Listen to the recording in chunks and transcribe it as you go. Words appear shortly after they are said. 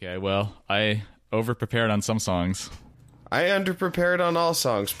Okay, well, I over-prepared on some songs. I underprepared on all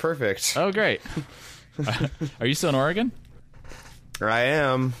songs. Perfect. Oh, great. Are you still in Oregon? I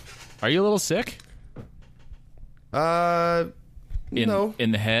am. Are you a little sick? No.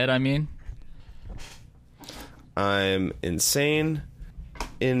 In the head, I mean? I'm insane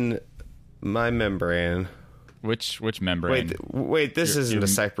in my membrane. Which membrane? Wait, this isn't a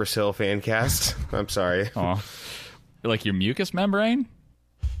Cypress Hill fan cast. I'm sorry. Oh, like your mucous membrane?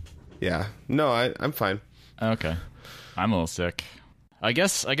 Yeah. No, I'm fine. Okay. I'm a little sick. I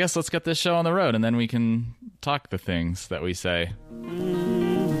guess let's get this show on the road and then we can talk the things that we say.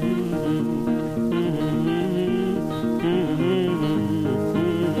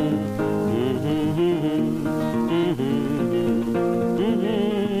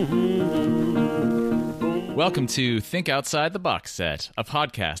 Welcome to Think Outside the Box Set, a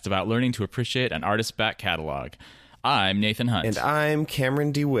podcast about learning to appreciate an artist's back catalog. I'm Nathan Hunt. And I'm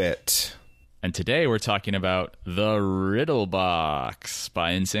Cameron DeWitt. And today we're talking about The Riddle Box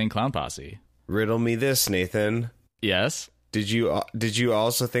by Insane Clown Posse. Riddle me this, Nathan. Yes? Did you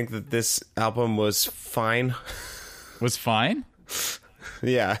also think that this album was fine? Was fine?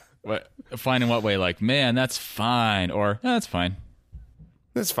 Yeah. What, fine in what way? Like, man, that's fine. Or, that's fine.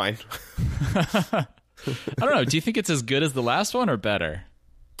 That's fine. I don't know. Do you think it's as good as the last one or better?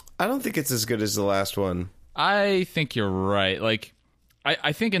 I don't think it's as good as the last one. I think you're right. Like,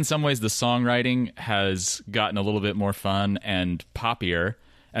 I think in some ways the songwriting has gotten a little bit more fun and poppier,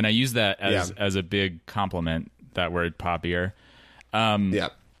 and I use that as a big compliment, that word poppier. Yeah.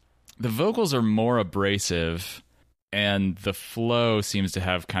 The vocals are more abrasive, and the flow seems to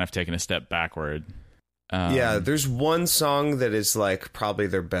have kind of taken a step backward. Yeah, there's one song that is like probably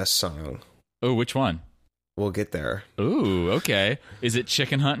their best song. Oh, which one? We'll get there. Ooh, okay. Is it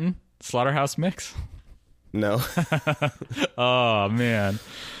Chicken Huntin'? Slaughterhouse Mix? No. Oh, man.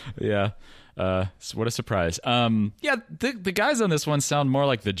 Yeah. So what a surprise. Yeah, the guys on this one sound more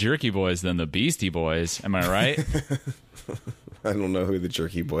like the Jerky Boys than the Beastie Boys. Am I right? I don't know who the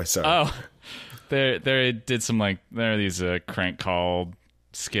Jerky Boys are. Oh, they did some, like, there are these crank call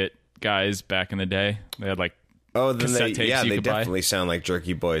skit guys back in the day. They had, like, oh, then cassette tapes they could definitely buy. sound like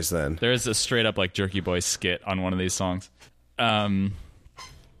Jerky Boys then. There's a straight up, like, Jerky Boys skit on one of these songs.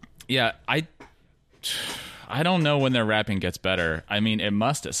 Yeah, I don't know when their rapping gets better. I mean, it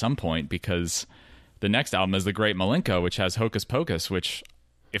must at some point, because the next album is The Great Malenko, which has Hocus Pocus, which,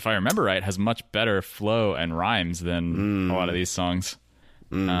 if I remember right, has much better flow and rhymes than a lot of these songs.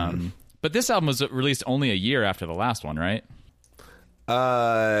 But this album was released only a year after the last one, right?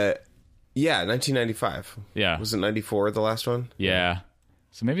 Yeah, 1995. Yeah. Was it 94, the last one? Yeah.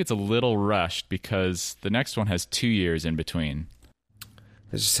 So maybe it's a little rushed, because the next one has 2 years in between.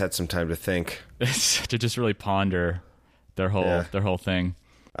 I just had some time to think. To just really ponder their whole thing.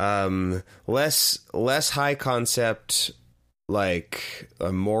 Less high concept, like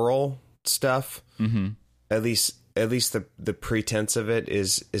moral stuff. Mm-hmm. At least the pretense of it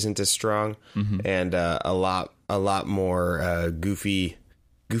isn't as strong, and a lot more goofy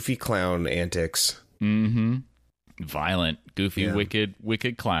clown antics. Mm-hmm. Violent, goofy,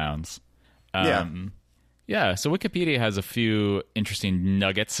 wicked clowns. Yeah, so Wikipedia has a few interesting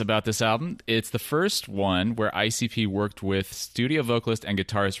nuggets about this album. It's the first one where ICP worked with studio vocalist and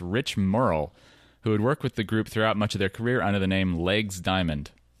guitarist Rich Merle, who had worked with the group throughout much of their career under the name Legs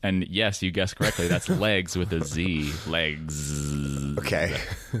Diamond. And yes, you guessed correctly, that's Legs with a Z. Legs. Okay.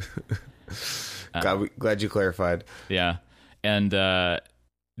 Glad you clarified. Yeah. And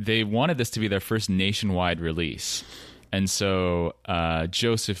they wanted this to be their first nationwide release. And so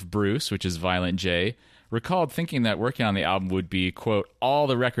Joseph Bruce, which is Violent J, recalled thinking that working on the album would be, quote, all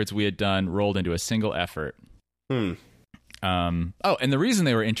the records we had done rolled into a single effort. And the reason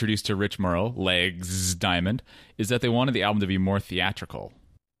they were introduced to Rich Merle, Legs Diamond, is that they wanted the album to be more theatrical.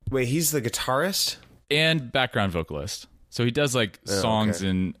 Wait, he's the guitarist? And background vocalist. So he does, like, songs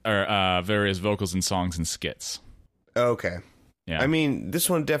or various vocals in songs and skits. Okay. Yeah. I mean, this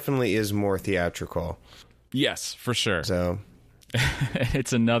one definitely is more theatrical. Yes, for sure. So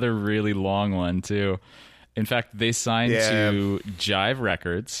it's another really long one, too. In fact, they signed to Jive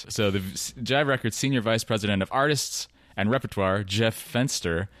Records. So the Jive Records senior vice president of artists and repertoire, Jeff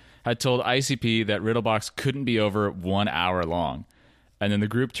Fenster, had told ICP that Riddlebox couldn't be over 1 hour long. And then the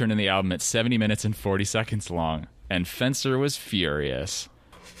group turned in the album at 70 minutes and 40 seconds long. And Fenster was furious.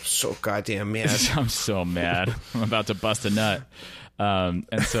 So goddamn mad. I'm so mad. I'm about to bust a nut. And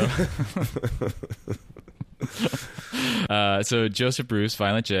so... So Joseph Bruce,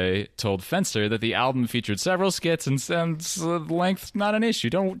 Violent J, told Fenster that the album featured several skits and length's not an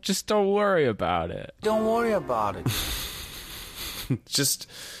issue. Don't worry about it. Don't worry about it. Just,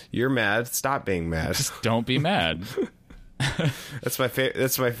 you're mad. Stop being mad. Just don't be mad. That's my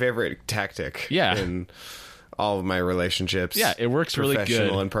favorite tactic. Yeah. In all of my relationships. Yeah, it works really good.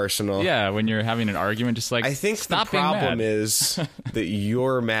 Professional and personal. Yeah, when you're having an argument, just like, I think stop the problem being mad. is that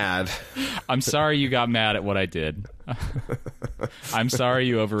you're mad. I'm sorry you got mad at what I did. I'm sorry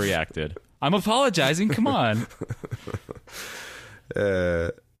you overreacted. I'm apologizing. Come on.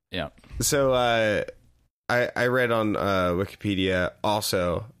 Yeah. So I read on Wikipedia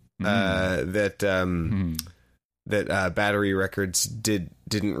also that Battery Records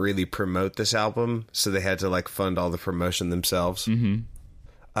didn't really promote this album, so they had to like fund all the promotion themselves.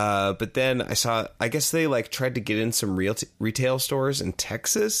 But then I guess they like tried to get in some retail stores in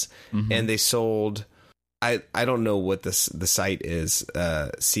Texas, and they sold. I don't know what the site is,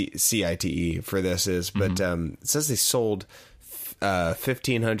 CITE for this is, but it says they sold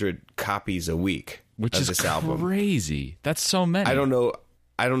 1,500 copies a week, which of is this album. Crazy. That's so many. I don't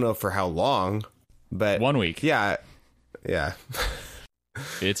know for how long, but 1 week. Yeah.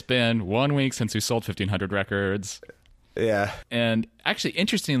 It's been 1 week since we sold 1,500 records. Yeah. And actually,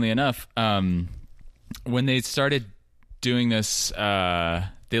 interestingly enough, when they started doing this,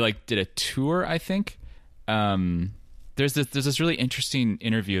 they like did a tour, I think. There's this really interesting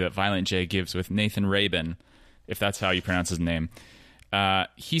interview that Violent J gives with Nathan Rabin, if that's how you pronounce his name.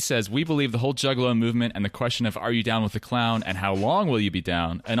 He says, "We believe the whole Juggalo movement and the question of are you down with the clown and how long will you be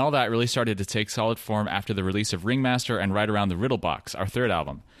down, and all that really started to take solid form after the release of Ringmaster and right around the Riddle Box, our third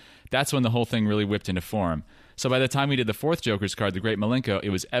album. That's when the whole thing really whipped into form. So by the time we did the fourth Joker's card, The Great Malenko, it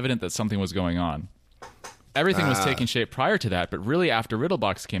was evident that something was going on. Everything was taking shape prior to that, but really after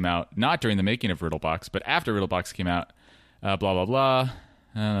Riddlebox came out, not during the making of Riddlebox, but after Riddlebox came out, blah, blah, blah.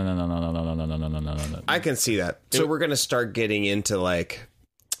 No. I can see that. So we're going to start getting into like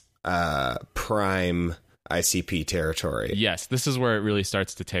prime ICP territory. Yes, this is where it really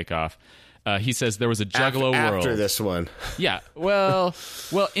starts to take off. He says there was a Juggalo world. After this one. Yeah. Well,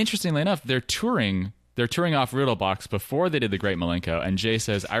 interestingly enough, they're touring off Riddlebox before they did The Great Malenko, and Jay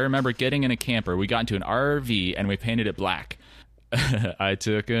says, I remember getting in a camper. We got into an RV, and we painted it black. I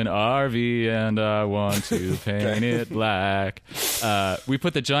took an RV, and I want to paint it black. We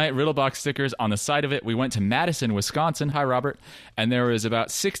put the giant Riddlebox stickers on the side of it. We went to Madison, Wisconsin. Hi, Robert. And there was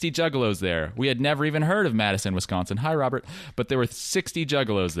about 60 Juggalos there. We had never even heard of Madison, Wisconsin. Hi, Robert. But there were 60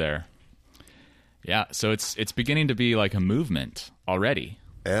 Juggalos there. Yeah, so it's beginning to be like a movement already.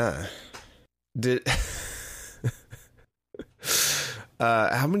 Yeah.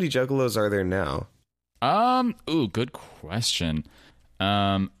 How many Juggalos are there now? Good question.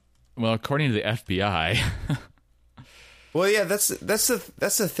 Well, according to the FBI. Well, yeah, that's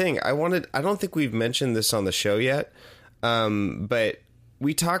the thing. I don't think we've mentioned this on the show yet. But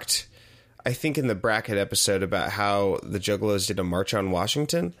we talked, I think, in the bracket episode about how the Juggalos did a march on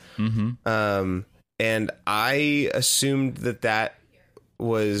Washington. And I assumed that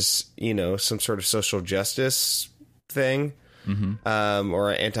was, some sort of social justice thing,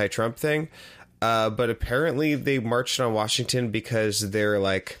 or an anti-Trump thing. But apparently they marched on Washington because they're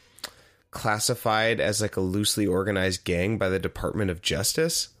like classified as like a loosely organized gang by the Department of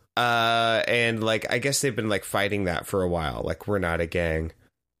Justice. And like, I guess they've been like fighting that for a while. Like, we're not a gang.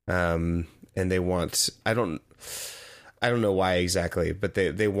 And they want, I don't know why exactly, but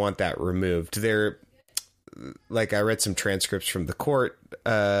they want that removed. They're like, I read some transcripts from the court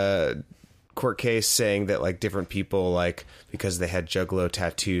case saying that like different people, like because they had Juggalo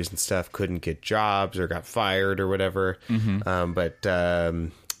tattoos and stuff, couldn't get jobs or got fired or whatever. But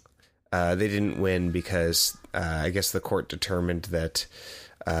they didn't win because I guess the court determined that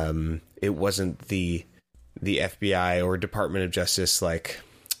it wasn't the FBI or Department of Justice like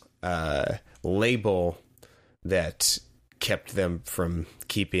label that kept them from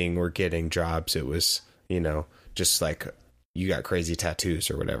keeping or getting jobs. It was, just like you got crazy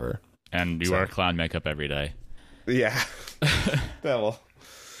tattoos or whatever. And you wear clown makeup every day. Yeah. Well,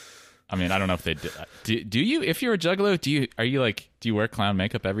 I mean, I don't know if they do you, if you're a Juggalo, do you wear clown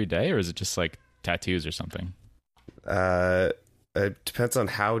makeup every day, or is it just like tattoos or something? It depends on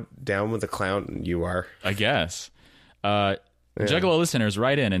how down with the clown you are, I guess. Juggalo listeners,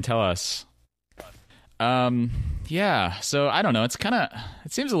 write in and tell us. Yeah, so I don't know. It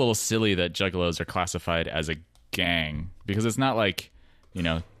seems a little silly that Juggalos are classified as a gang, because it's not like,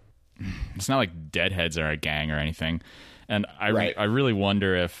 it's not like Deadheads are a gang or anything. And I really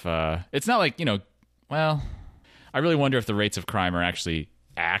wonder if it's not like, I really wonder if the rates of crime are actually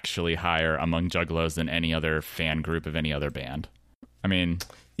higher among Juggalos than any other fan group of any other band. I mean,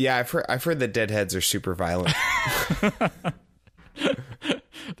 yeah, I've heard that Deadheads are super violent.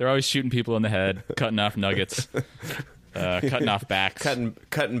 They're always shooting people in the head, cutting off nuggets. cutting off backs,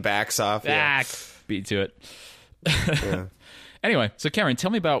 cutting backs off. Yeah. Beat to it. Yeah. Anyway, so Cameron, tell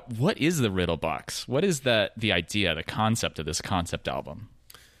me about what is the Riddle Box? What is the idea, the concept of this concept album?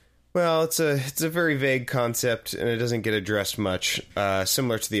 Well, it's a very vague concept, and it doesn't get addressed much,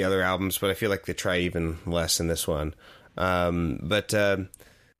 similar to the other albums, but I feel like they try even less in this one. I don't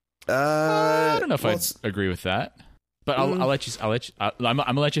know if I agree with that, but I'm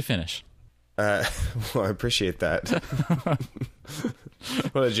gonna let you finish. Well, I appreciate that.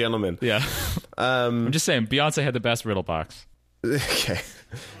 What a gentleman. Yeah. I'm just saying, Beyonce had the best Riddle Box. Okay.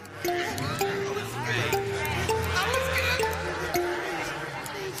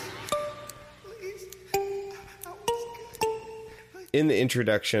 In the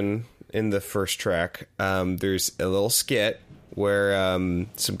introduction, in the first track, there's a little skit where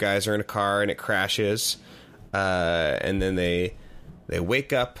some guys are in a car and it crashes, and then they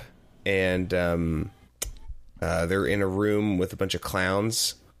wake up and they're in a room with a bunch of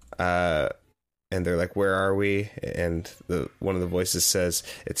clowns, and they're like, "Where are we?" And one of the voices says,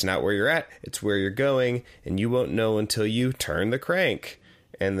 "It's not where you're at, it's where you're going, and you won't know until you turn the crank."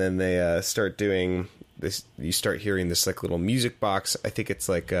 And then they start doing this. You start hearing this like little music box. I think it's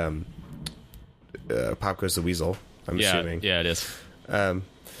like Pop Goes the Weasel, I'm assuming. Yeah, it is. And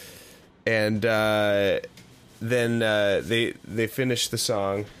then they finish the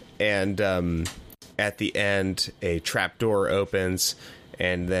song, and at the end, a trap door opens,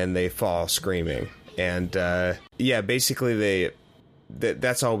 and then they fall screaming. And basically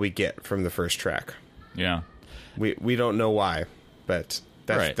that's all we get from the first track. Yeah, we don't know why, but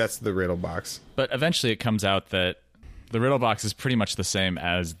that's the Riddle Box. But eventually, it comes out that the Riddle Box is pretty much the same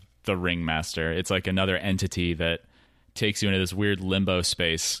as the Ringmaster. It's like another entity that takes you into this weird limbo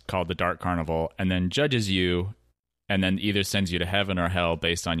space called the Dark Carnival, and then judges you, and then either sends you to heaven or hell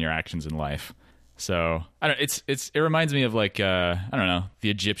based on your actions in life. So I don't. It reminds me of like I don't know, the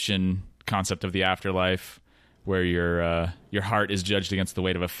Egyptian concept of the afterlife, where your heart is judged against the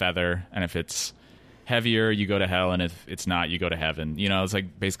weight of a feather, and if it's heavier, you go to hell, and if it's not, you go to heaven. You know, it's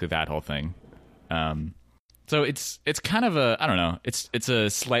like basically that whole thing. So it's kind of a, I don't know, it's a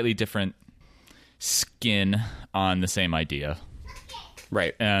slightly different skin on the same idea.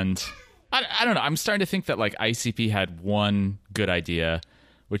 Right. And I don't know, I'm starting to think that like ICP had one good idea,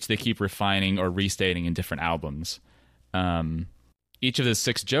 which they keep refining or restating in different albums. Each of the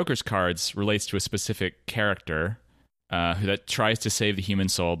 6 Joker's cards relates to a specific character that tries to save the human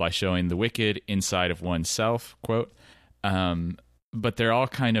soul by showing the wicked inside of oneself, quote. But they all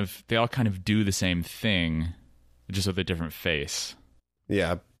kind of do the same thing, just with a different face.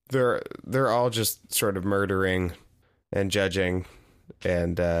 Yeah, they're all just sort of murdering and judging,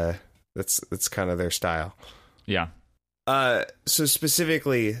 and that's kind of their style. Yeah. So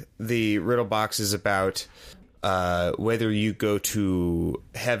specifically, the Riddle Box is about whether you go to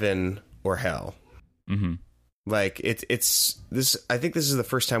heaven or hell. Mm-hmm. Like it's this. I think this is the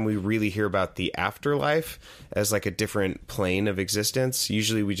first time we really hear about the afterlife as like a different plane of existence.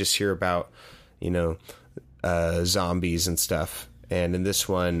 Usually, we just hear about, zombies and stuff. And in this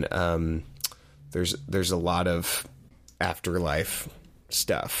one, there's a lot of afterlife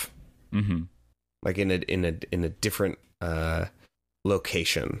stuff. Mm-hmm. Like in a different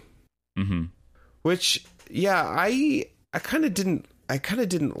location. Mm-hmm. Which, yeah, I kind of didn't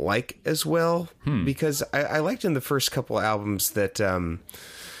like as well, because I liked in the first couple albums that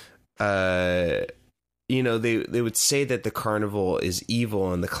they would say that the carnival is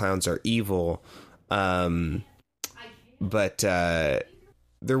evil and the clowns are evil, but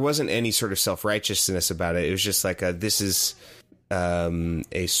there wasn't any sort of self-righteousness about it. It was just like this is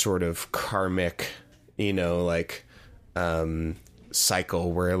a sort of karmic,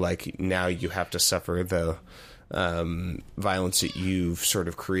 cycle where like now you have to suffer the violence that you've sort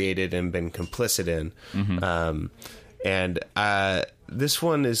of created and been complicit in. Mm-hmm. And this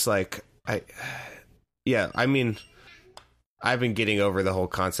one is like, I mean, I've been getting over the whole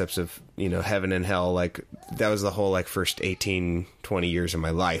concepts of, heaven and hell. Like that was the whole like first 18, 20 years of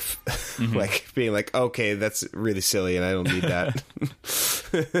my life. Mm-hmm. Like being like, okay, that's really silly and I don't need that.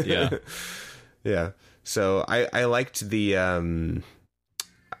 Yeah. Yeah. So I liked the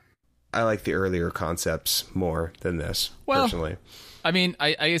earlier concepts more than this, personally. I mean,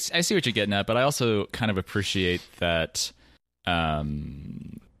 I see what you're getting at, but I also kind of appreciate that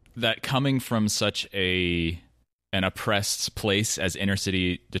that coming from such an oppressed place as inner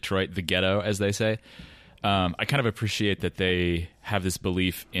city Detroit, the ghetto, as they say, I kind of appreciate that they have this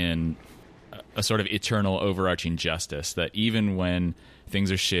belief in a sort of eternal overarching justice, that even when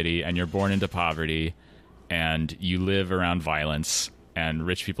things are shitty and you're born into poverty and you live around violence and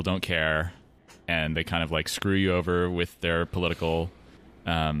rich people don't care and they kind of like screw you over with their political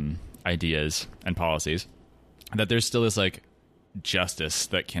ideas and policies, that there's still this like justice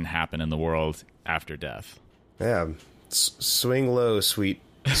that can happen in the world after death. Yeah. Swing low, sweet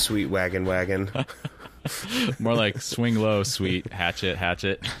wagon. More like swing low, sweet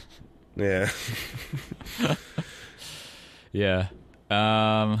hatchet. Yeah. Yeah.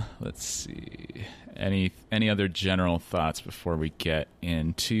 Let's see. Any other general thoughts before we get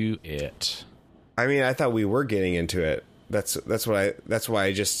into it? I mean, I thought we were getting into it. That's why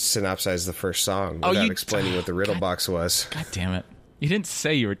I just synopsized the first song without explaining what the riddle box was. God damn it. You didn't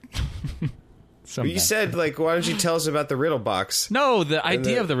say you were you said, like, why don't you tell us about the riddle box? No, the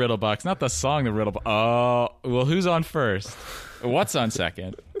idea of the riddle box, not the song, the riddle box. Oh, well, who's on first? What's on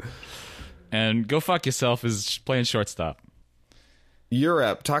second? And Go Fuck Yourself is playing shortstop. You're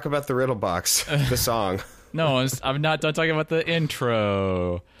up. Talk about the riddle box, the song. No, I'm not done talking about the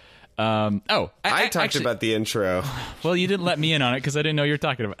intro. I talked about the intro. Well, you didn't let me in on it because I didn't know you were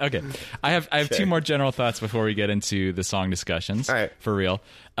talking about. Okay, I have two more general thoughts before we get into the song discussions. All right, for real.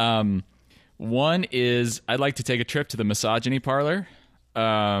 One is I'd like to take a trip to the misogyny parlor,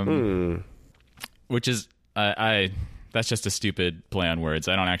 which is that's just a stupid play on words.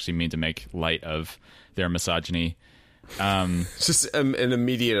 I don't actually mean to make light of their misogyny. Just an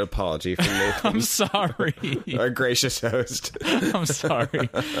immediate apology from Nathan. I'm sorry. Our gracious host. I'm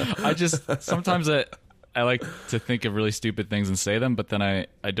sorry. Sometimes I like to think of really stupid things and say them, but then I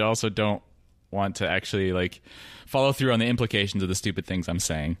also don't want to actually like follow through on the implications of the stupid things I'm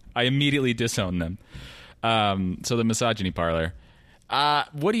saying. I immediately disown them. So the misogyny parlor.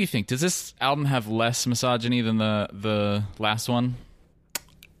 What do you think? Does this album have less misogyny than the last one?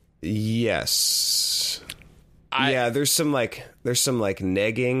 Yes. There's some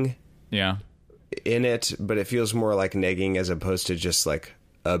negging in it, but it feels more like negging as opposed to just like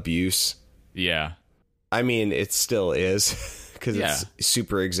abuse. Yeah. I mean, it still is because it's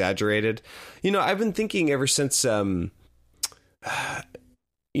super exaggerated. I've been thinking ever since, you're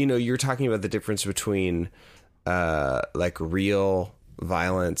talking about the difference between like real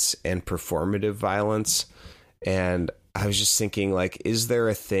violence and performative violence. And I was just thinking, like, is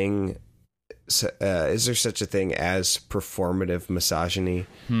there such a thing as performative misogyny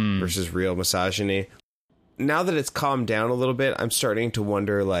versus real misogyny? Now that it's calmed down a little bit, I'm starting to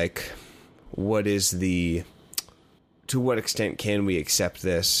wonder, like, to what extent can we accept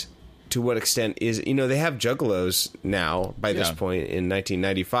this? To what extent is, they have juggalos now by this point in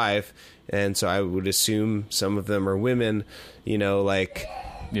 1995. And so I would assume some of them are women, to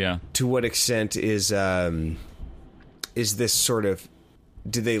what extent is this sort of,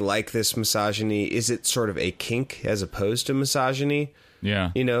 do they like this misogyny? Is it sort of a kink as opposed to misogyny?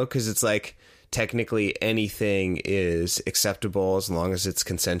 Yeah. Because it's like technically anything is acceptable as long as it's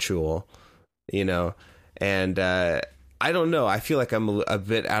consensual, and I don't know. I feel like I'm a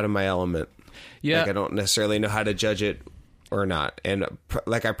bit out of my element. Yeah. Like I don't necessarily know how to judge it or not. And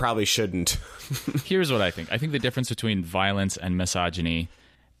like I probably shouldn't. Here's what I think. I think the difference between violence and misogyny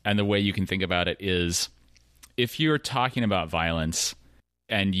and the way you can think about it is if you're talking about violence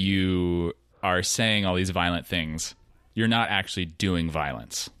and you are saying all these violent things, you're not actually doing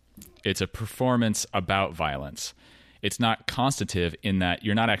violence. It's a performance about violence. It's not constitutive in that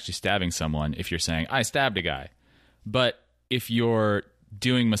you're not actually stabbing someone if you're saying, I stabbed a guy. But if you're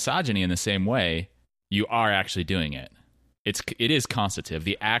doing misogyny in the same way, you are actually doing it. It is constitutive.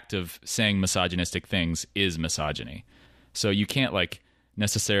 The act of saying misogynistic things is misogyny. So you can't like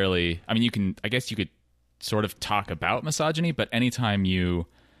necessarily, I guess you could sort of talk about misogyny, but anytime you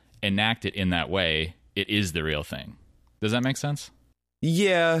enact it in that way, it is the real thing. Does that make sense?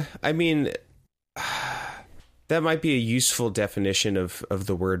 Yeah, I mean, that might be a useful definition of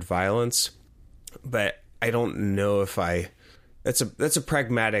the word violence, but I don't know if that's a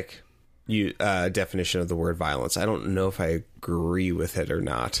pragmatic definition of the word violence. I don't know if I agree with it or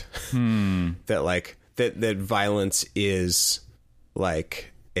not. That violence is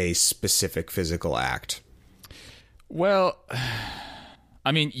like a specific physical act. Well,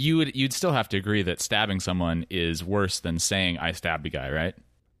 I mean, you'd still have to agree that stabbing someone is worse than saying I stabbed a guy, right?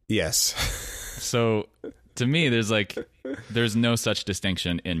 Yes. So to me, there's no such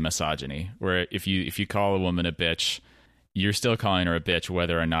distinction in misogyny, where if you call a woman a bitch, you're still calling her a bitch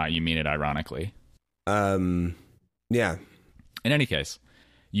whether or not you mean it ironically. Yeah. In any case,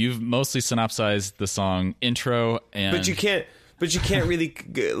 you've mostly synopsized the song intro and But you can't really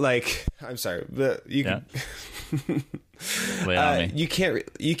like, I'm sorry, but you can lay it on me. You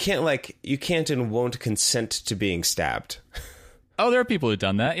can't and won't consent to being stabbed. Oh, there are people who've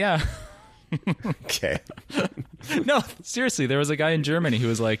done that, yeah. Okay. No, seriously, there was a guy in Germany who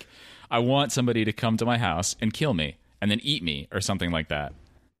was like, I want somebody to come to my house and kill me and then eat me or something like that.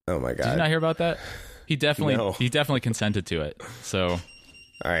 Oh my god! Did you not hear about that? He definitely No. he definitely consented to it. So, all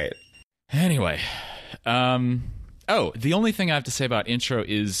right. Anyway, the only thing I have to say about intro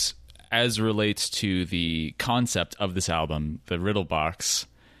is as relates to the concept of this album, the Riddle Box,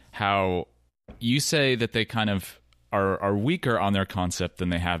 how you say that they kind of are weaker on their concept than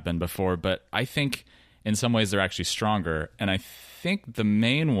they have been before, but I think in some ways they're actually stronger. And I think the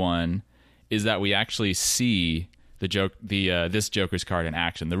main one is that we actually see this Joker's card in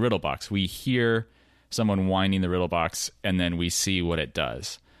action, the Riddle Box. We hear someone winding the Riddle Box, and then we see what it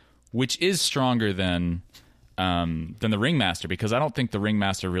does, which is stronger than the Ringmaster, because I don't think the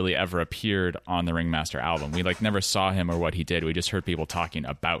Ringmaster really ever appeared on the Ringmaster album. We never saw him or what he did. We just heard people talking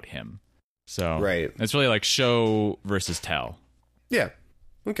about him. So right. It's really like show versus tell. Yeah.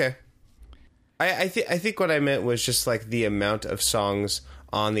 Okay. I think what I meant was just like the amount of songs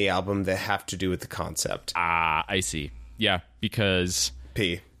on the album that have to do with the concept. Ah, I see. Yeah, because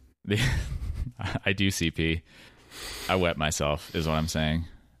P. I do see P. I wet myself, is what I'm saying.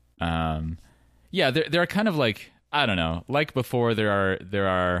 Yeah, there are kind of like, I don't know, like before there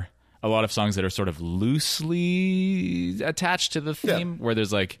are a lot of songs that are sort of loosely attached to the theme, where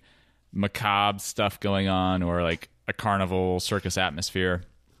there's like macabre stuff going on or like a carnival circus atmosphere.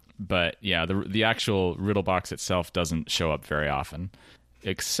 But yeah, the actual Riddle Box itself doesn't show up very often,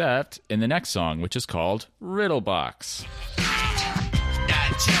 except in the next song, which is called Riddle Box.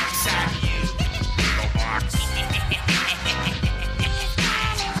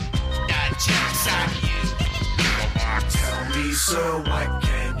 Tell me, sir, what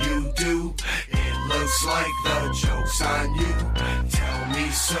can you do? It looks like the joke's on you. Tell me,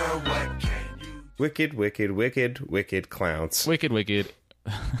 sir, what can you do? Wicked, wicked, wicked, wicked clowns. Wicked, wicked.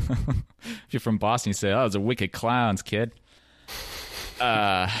 If you're from Boston, you say, "Oh, it's a wicked clowns, kid."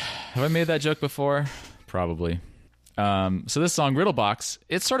 Have I made that joke before? Probably. So this song, Riddle Box,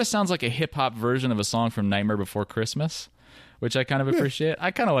 it sort of sounds like a hip-hop version of a song from Nightmare Before Christmas, which I kind of appreciate.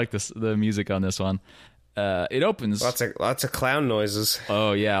 I kind of like the music on this one. It opens... Lots of clown noises.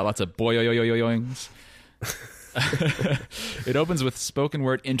 Oh, yeah, lots of boy-yo-yo-yo-yoings. It opens with spoken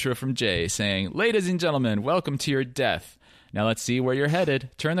word intro from Jay saying, "Ladies and gentlemen, welcome to your death. Now let's see where you're headed.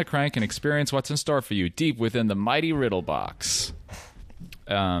 Turn the crank and experience what's in store for you deep within the mighty Riddle Box."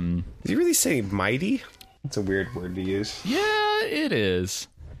 Did you really say mighty? It's a weird word to use. Yeah, it is.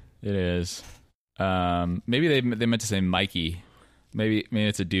 It is. Maybe they meant to say Mikey. Maybe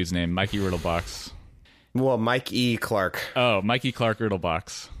it's a dude's name, Mikey Riddle Box. Well, Mike E. Clark. Oh, Mikey Clark Riddle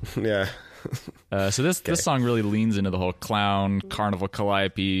Box. Yeah. So this song really leans into the whole clown, carnival,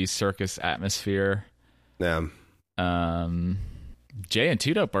 calliope, circus atmosphere. Yeah. Jay and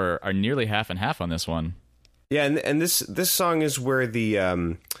Two Dope are nearly half and half on this one. Yeah, and this song is where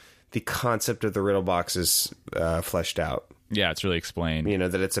the concept of the Riddle Box is fleshed out. Yeah, it's really explained. You know,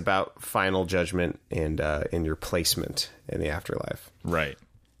 that it's about final judgment and your placement in the afterlife. Right.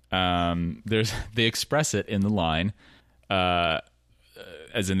 They express it in the line,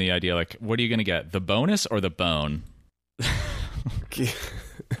 as in the idea, like, what are you going to get, the bonus or the bone? It's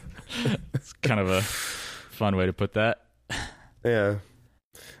kind of a fun way to put that. Yeah.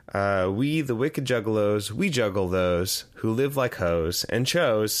 We, the wicked juggalos, we juggle those who live like hoes and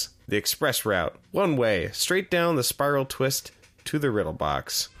chose the express route, one way, straight down the spiral twist to the Riddle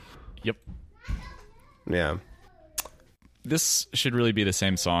Box. Yep. Yeah. This should really be the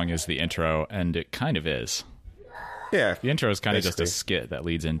same song as the intro, and it kind of is. Yeah. The intro is kind of just a skit that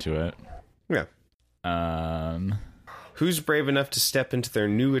leads into it. Yeah. Who's brave enough to step into their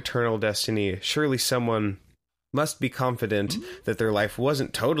new eternal destiny? Surely someone must be confident that their life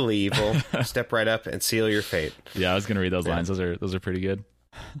wasn't totally evil. Step right up and seal your fate. Yeah, I was going to read those lines. Those are pretty good.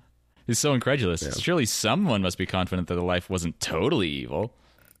 He's so incredulous. Yeah. Surely someone must be confident that their life wasn't totally evil.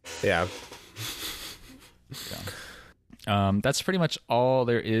 Yeah. That's pretty much all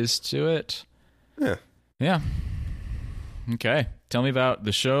there is to it. Yeah. Yeah. Okay. Tell me about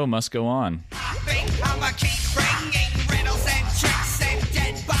The Show Must Go On. I think I'ma keep bringing riddles and tricks and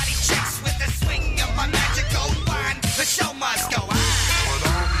dead body chicks with the swing of my magical wand. The show must go on. But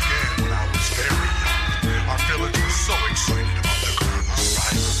all began when I was very young. Our village was so excited about the carnival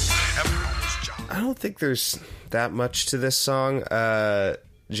ride. Everyone was jolly. I don't think there's that much to this song.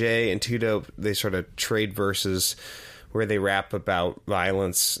 Jay and Two Dope, they sort of trade verses where they rap about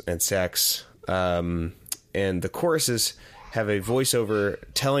violence and sex. And the choruses have a voiceover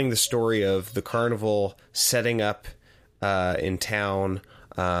telling the story of the carnival setting up in town,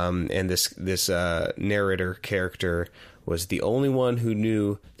 and this narrator character was the only one who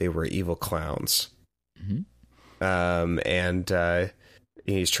knew they were evil clowns. Mm-hmm.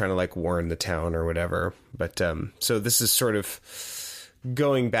 he's trying to like warn the town or whatever. But so this is sort of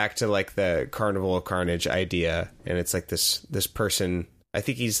going back to like the Carnival of Carnage idea, and it's like this person. I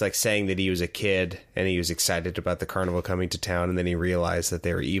think he's like saying that he was a kid and he was excited about the carnival coming to town, and then he realized that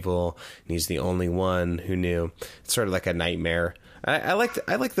they were evil and he's the only one who knew. It's sort of like a nightmare. I like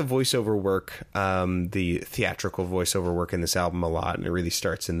the voiceover work, the theatrical voiceover work in this album a lot, and it really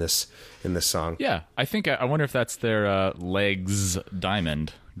starts in this song. Yeah, I wonder if that's their Legs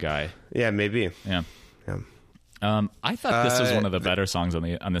Diamond guy. Yeah, maybe. Yeah. I thought this was one of the better songs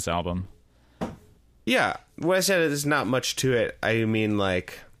on this album. Yeah, when I said there's not much to it, I mean,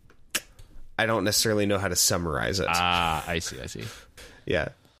 like, I don't necessarily know how to summarize it. Ah, I see. Yeah.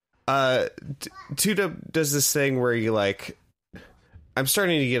 Tuda does this thing where you, like, I'm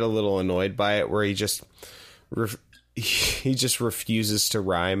starting to get a little annoyed by it, where he just refuses to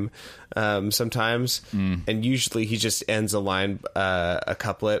rhyme sometimes, and usually he just ends a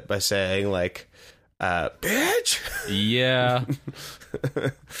couplet by saying, like, bitch. Yeah.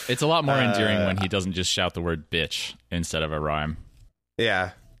 It's a lot more endearing when he doesn't just shout the word bitch instead of a rhyme.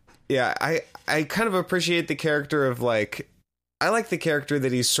 Yeah. I kind of appreciate the character of, like, I like the character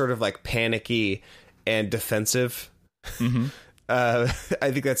that he's sort of like panicky and defensive. Mm-hmm.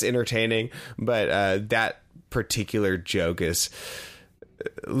 I think that's entertaining, but that particular joke is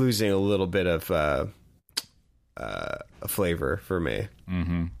losing a little bit of a flavor for me.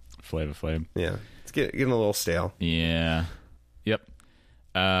 Mm-hmm. Flav. Yeah. Getting a little stale. Yeah. Yep.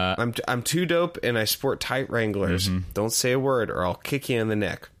 I'm too dope and I sport tight Wranglers. Mm-hmm. Don't say a word or I'll kick you in the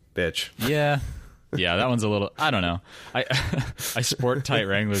neck, bitch. Yeah. Yeah, that one's a little, I don't know. I sport tight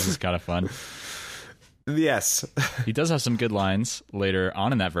Wranglers is kind of fun. Yes. He does have some good lines later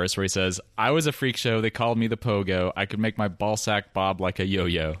on in that verse where he says, I was a freak show. They called me the pogo. I could make my ball sack bob like a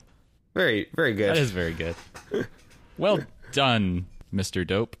yo-yo. Very, very good. That is very good. Well done, Mr.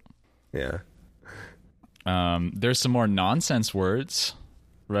 Dope. Yeah. There's some more nonsense words,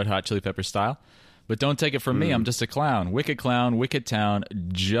 Red Hot Chili Pepper style, but don't take it from me. I'm just a clown. Wicked clown, wicked town,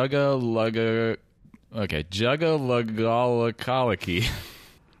 juggaluggalacolicky.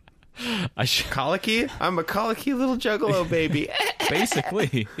 Colicky? I'm a colicky little juggalo baby.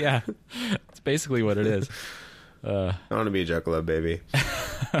 Basically, yeah. It's basically what it is. I want to be a juggalo baby.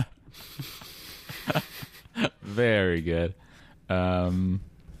 Very good.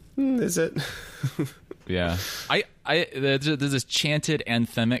 Is it? Yeah. There's this chanted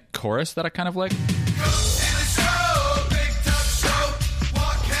anthemic chorus that I kind of like.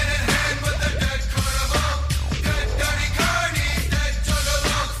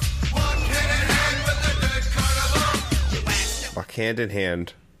 Walk hand in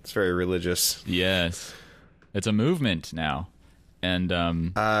hand. It's very religious. Yes. It's a movement now. And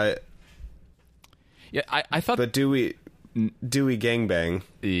yeah, I thought. But do we gangbang?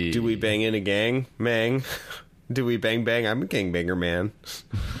 Do we bang in a gang? Mang? Do we bang bang? I'm a gangbanger, man.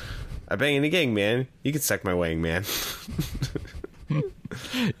 I bang in a gang, man. You can suck my wang, man.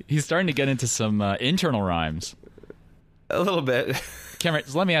 He's starting to get into some internal rhymes. A little bit. Cameron,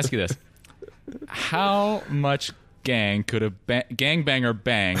 so let me ask you this. How much gang could a gangbanger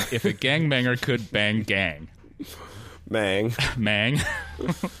bang if a gangbanger could bang gang? Mang. Mang.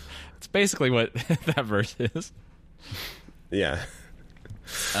 It's basically what that verse is. Yeah.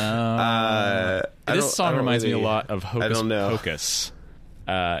 This song reminds me a lot of Hocus Pocus,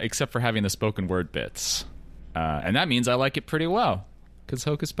 except for having the spoken word bits, and that means I like it pretty well because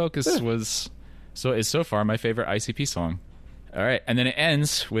Hocus Pocus is so far my favorite ICP song. All right, and then it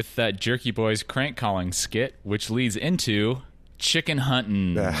ends with that Jerky Boys crank calling skit, which leads into Chicken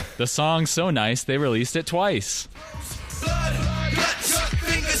Huntin'. The song's so nice they released it twice. Blood, guts,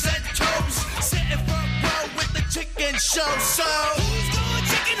 fingers and toes, sitting front row with the chicken show. So who's going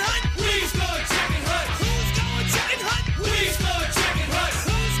chicken hunt? We's going chicken hunt. Who's going chicken hunt? We's going chicken hunt.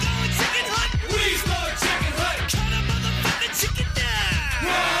 Who's going chicken hunt? We's going chicken hunt. Cut a motherfucking chicken down.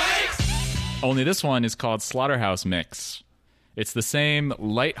 Right. Only this one is called Slaughterhouse Mix. It's the same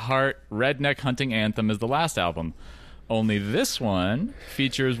light heart redneck hunting anthem as the last album. Only this one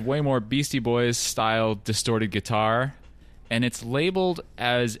features way more Beastie Boys style distorted guitar, and it's labeled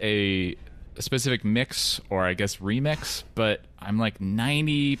as a specific mix, or I guess remix, but I'm like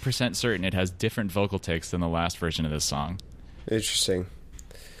 90% certain it has different vocal takes than the last version of this song. Interesting.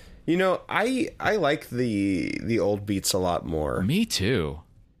 You know, I like the old beats a lot more. Me too.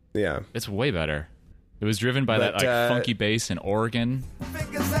 Yeah. It's way better. It was driven by that funky bass and organ.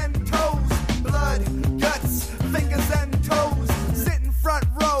 Fingers and toes, blood, guts, fingers and toes, sitting front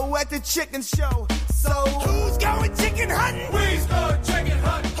row at the chicken show. So who's going chicken hunting? We's going chicken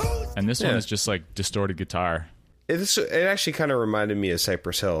hunting. And this one is just like distorted guitar. It actually kind of reminded me of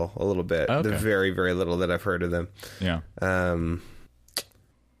Cypress Hill a little bit. Okay. The very, very little that I've heard of them. Yeah.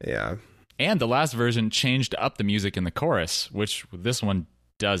 Yeah. And the last version changed up the music in the chorus, which this one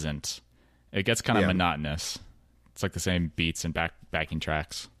doesn't. It gets kind of monotonous. It's like the same beats and backing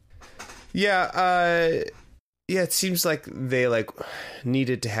tracks. Yeah, it seems like they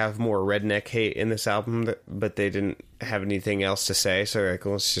needed to have more redneck hate in this album, but they didn't have anything else to say, so like,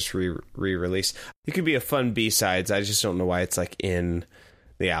 let's just re-release. It could be a fun B-sides. I just don't know why it's in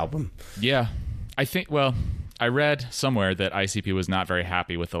the album. Yeah. I read somewhere that ICP was not very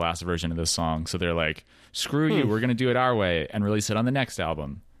happy with the last version of this song, so they're like, screw you, we're going to do it our way and release it on the next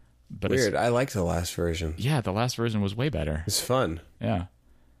album. But weird. I liked the last version. Yeah, the last version was way better. It's fun. Yeah.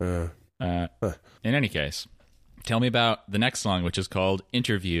 In any case, tell me about the next song, which is called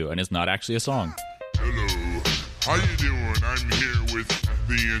Interview and is not actually a song. Hello, how you doing? I'm here with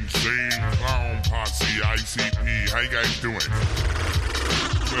the Insane Clown Posse, ICP. How you guys doing?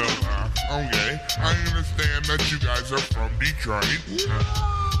 Well, okay. I understand that you guys are from Detroit.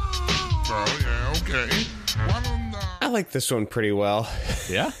 Oh, yeah, okay. Why don't I like this one pretty well.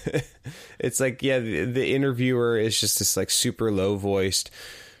 Yeah? It's the interviewer is just this super low-voiced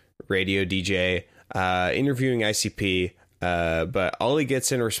radio DJ interviewing ICP, but all he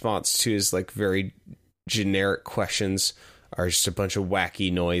gets in response to is very generic questions are just a bunch of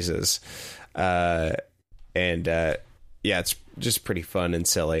wacky noises. It's just pretty fun and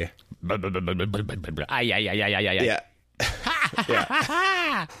silly.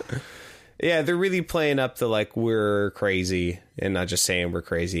 Yeah. Yeah, they're really playing up the we're crazy and not just saying we're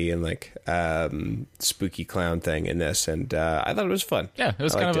crazy and spooky clown thing in this, and I thought it was fun. Yeah, it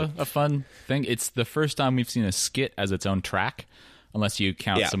was kind of a fun thing. It's the first time we've seen a skit as its own track, unless you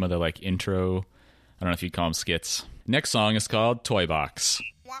count some of the intro. I don't know if you'd call them skits. Next song is called Toy Box.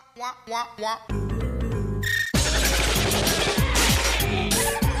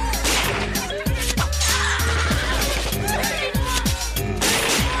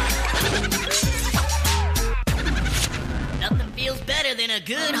 Nothing feels better than a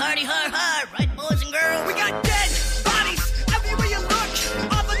good hearty har, right, boys and girls? We got dead bodies everywhere you look.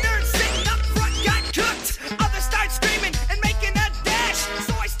 All the nerds sitting up front got cooked. Others start screaming and making a dash.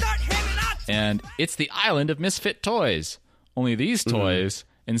 So I start handing out. And it's the island of misfit toys. Only these toys,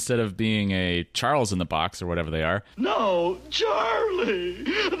 instead of being a Charles in the box or whatever they are. No, Charlie.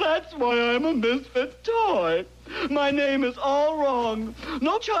 That's why I'm a misfit toy. My name is all wrong.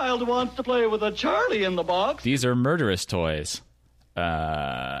 No child wants to play with a Charlie in the box. These are murderous toys.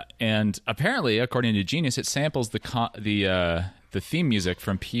 And apparently, according to Genius, it samples the theme music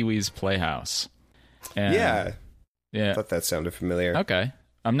from Pee-wee's Playhouse. And Yeah. Yeah. I thought that sounded familiar. Okay.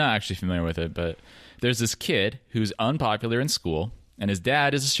 I'm not actually familiar with it, but there's this kid who's unpopular in school, and his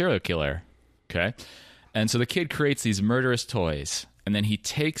dad is a serial killer. Okay. And so the kid creates these murderous toys, and then he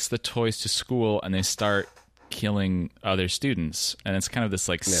takes the toys to school, and they start killing other students. And it's kind of this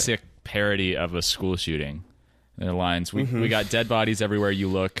sick parody of a school shooting. Their lines, we got dead bodies everywhere you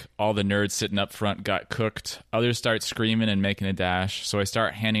look. All the nerds sitting up front got cooked. Others start screaming and making a dash. So I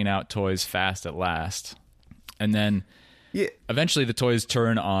start handing out toys fast at last. And then eventually the toys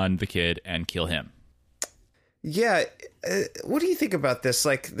turn on the kid and kill him. Yeah. What do you think about this?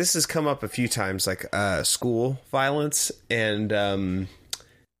 This has come up a few times, school violence. And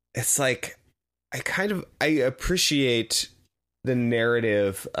it's I appreciate the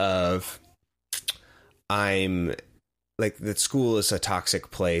narrative of I'm that school is a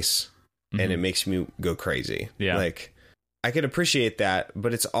toxic place and it makes me go crazy. Yeah. I can appreciate that,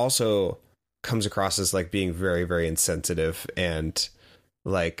 but it's also comes across as being very, very insensitive, and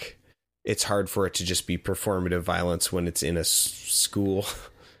it's hard for it to just be performative violence when it's in a school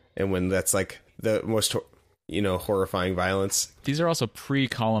and when that's the most, horrifying violence. These are also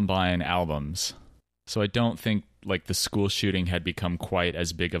pre-Columbine albums. So I don't think the school shooting had become quite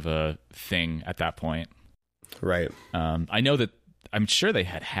as big of a thing at that point. Right. I know that I'm sure they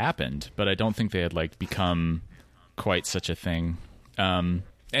had happened, but I don't think they had become quite such a thing. And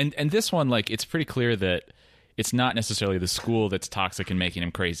this one, it's pretty clear that it's not necessarily the school that's toxic and making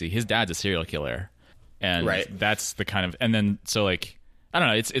him crazy. His dad's a serial killer, and that's the kind of. And then so I don't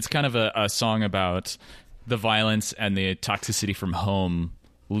know. It's kind of a song about the violence and the toxicity from home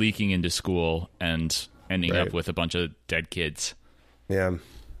leaking into school and ending up with a bunch of dead kids. Yeah.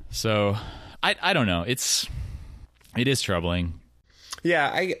 So I don't know. It is troubling. Yeah,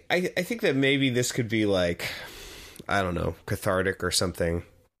 I think that maybe this could be I don't know, cathartic or something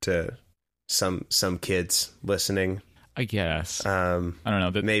to some kids listening. I guess. I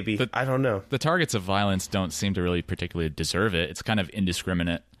don't know. Maybe. I don't know. The targets of violence don't seem to really particularly deserve it. It's kind of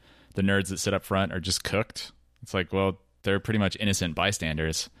indiscriminate. The nerds that sit up front are just cooked. It's like, well, they're pretty much innocent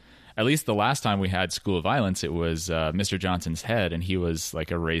bystanders. At least the last time we had School of Violence, it was Mr. Johnson's head, and he was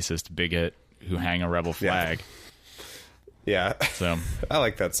like a racist bigot who hang a rebel flag. Yeah. So I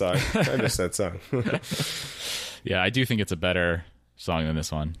like that song. I miss that song. Yeah, I do think it's a better song than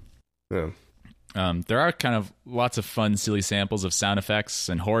this one. Yeah. There are kind of lots of fun, silly samples of sound effects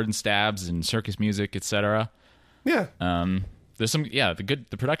and horde and stabs and circus music, etc. Yeah. There's some,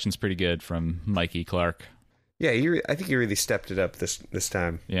 the production's pretty good from Mikey Clark. Yeah, I think you really stepped it up this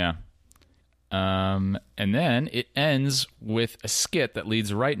time. Yeah. And then it ends with a skit that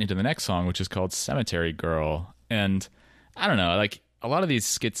leads right into the next song, which is called Cemetery Girl. And I don't know, like a lot of these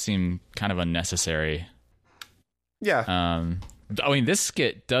skits seem kind of unnecessary. Yeah. I mean, this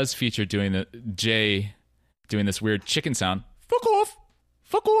skit does feature Jay doing this weird chicken sound, fuck off,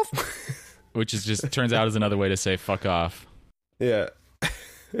 which is just turns out as another way to say fuck off. Yeah.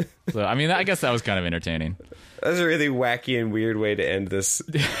 So, I mean, I guess that was kind of entertaining. That's a really wacky and weird way to end this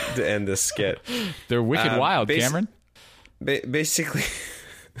skit. They're wicked wild, Cameron. Basically,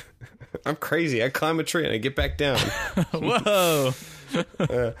 I'm crazy. I climb a tree and I get back down. Whoa.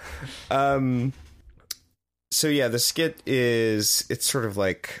 So yeah, the skit it's sort of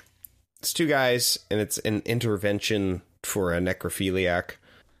like it's two guys and it's an intervention for a necrophiliac.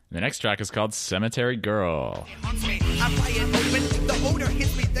 The next track is called Cemetery Girl. I pry it open, the odor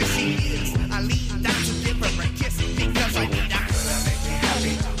hits me, there she is. I lean down to give her a kiss because I need a girl that make me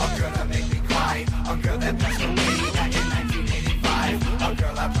happy, a girl that make me cry, a girl that passed away back in 1985, a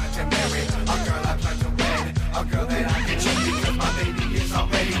girl I plan to marry, a girl I plan to wed, a girl that I can choose because my baby is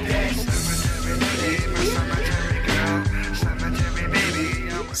already dead.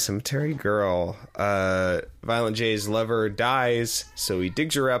 Cemetery Girl. Violent J's lover dies, so he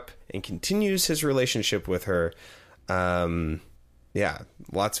digs her up and continues his relationship with her. Yeah,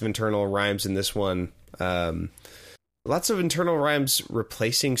 lots of internal rhymes in this one. Lots of internal rhymes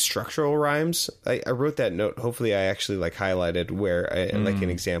replacing structural rhymes. I wrote that note. Hopefully I actually highlighted where I like an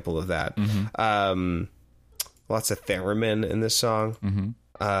example of that. Mm-hmm. Lots of theremin in this song.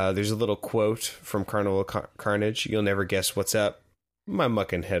 Mm-hmm. There's a little quote from Carnival Carnage. You'll never guess what's up. My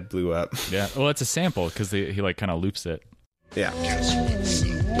mucking head blew up. Yeah, well, it's a sample because he kind of loops it. Yeah.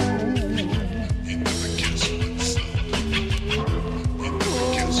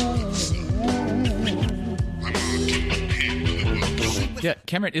 Yeah,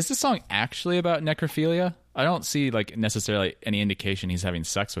 Cameron, is this song actually about necrophilia? I don't see necessarily any indication he's having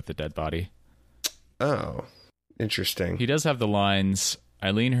sex with the dead body. Oh, interesting. He does have the lines,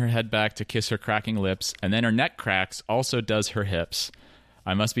 I lean her head back to kiss her cracking lips, and then her neck cracks, also does her hips.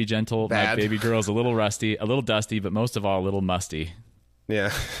 I must be gentle, Bad. My baby girl's a little rusty, a little dusty, but most of all, a little musty.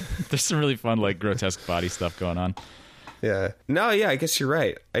 Yeah. There's some really fun, grotesque body stuff going on. Yeah. No, yeah, I guess you're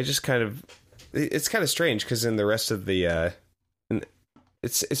right. I just it's kind of strange because in the rest of the,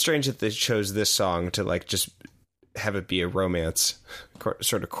 it's strange that they chose this song to just have it be a romance,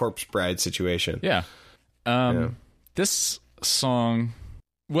 sort of corpse bride situation. Yeah. This song,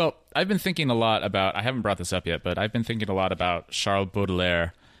 well, I've been thinking a lot about, I haven't brought this up yet, but I've been thinking a lot about Charles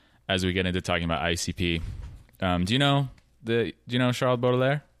Baudelaire as we get into talking about ICP. Do you know Charles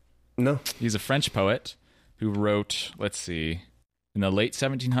Baudelaire? No. He's a French poet who wrote, let's see, in the late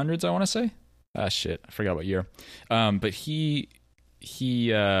 1700s, I want to say. Ah, shit, I forgot what year. But he's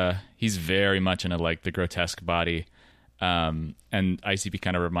very much into the grotesque body. And ICP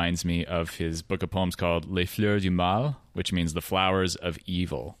kind of reminds me of his book of poems called Les Fleurs du Mal, which means the flowers of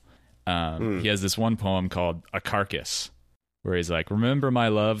evil. He has this one poem called A Carcass, where he's like, remember, my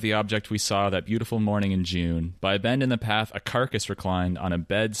love, the object we saw that beautiful morning in June. By a bend in the path, a carcass reclined on a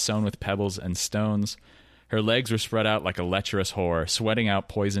bed sown with pebbles and stones. Her legs were spread out like a lecherous whore, sweating out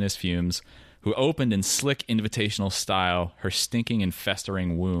poisonous fumes, who opened in slick invitational style her stinking and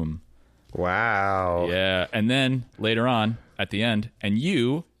festering womb. Wow. Yeah, and then later on, at the end, and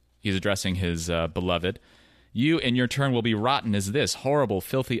you, he's addressing his beloved, you in your turn will be rotten as this, horrible,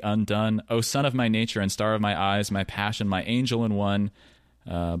 filthy, undone. O son of my nature and star of my eyes, my passion, my angel in one,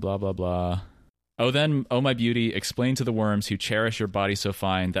 blah, blah, blah. Oh then, oh my beauty, explain to the worms who cherish your body so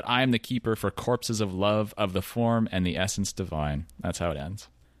fine that I am the keeper for corpses of love, of the form and the essence divine. That's how it ends.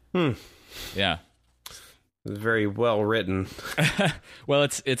 Yeah. Very well written. Well,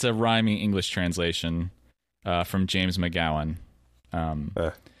 it's a rhyming English translation from James McGowan.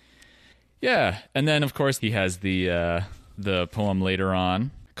 Yeah, and then of course he has the poem later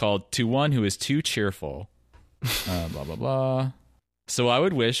on called "To One Who Is Too Cheerful." Blah blah blah. So I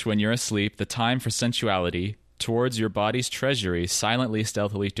would wish, when you're asleep, the time for sensuality towards your body's treasury silently,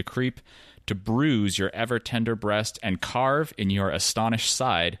 stealthily to creep, to bruise your ever tender breast and carve in your astonished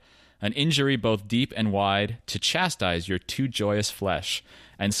side an injury both deep and wide, to chastise your too joyous flesh,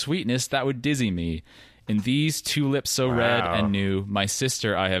 and sweetness that would dizzy me. In these two lips so red and new, my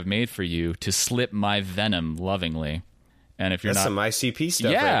sister I have made for you, to slip my venom lovingly. And if you're That's not some ICP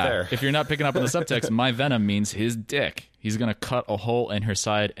stuff right there. if you're not picking up on the subtext, my venom means his dick. He's going to cut a hole in her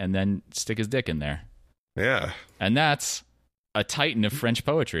side and then stick his dick in there. Yeah. And that's a titan of French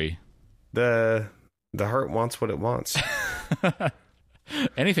poetry. The heart wants what it wants.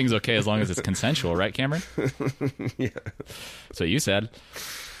 Anything's okay as long as it's consensual, right, Cameron? Yeah. So you said.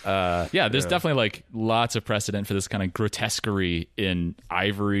 There's definitely like lots of precedent for this kind of grotesquerie in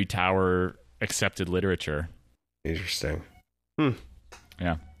ivory tower accepted literature. Interesting.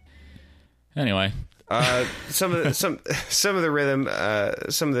 Yeah. Anyway, some of the rhythm,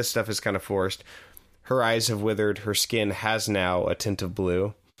 some of this stuff is kind of forced. Her eyes have withered. Her skin has now a tint of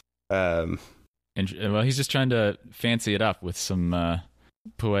blue. Well, he's just trying to fancy it up with some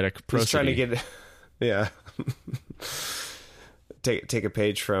poetic prosody. He's trying to get, yeah. Take a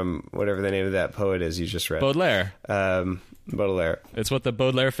page from whatever the name of that poet is you just read. Baudelaire. Baudelaire. It's what the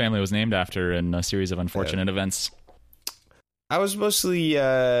Baudelaire family was named after in a series of unfortunate events. I was mostly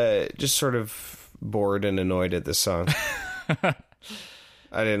just sort of bored and annoyed at this song.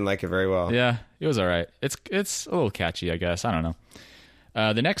 I didn't like it very well. Yeah, it was all right. It's a little catchy, I guess. I don't know.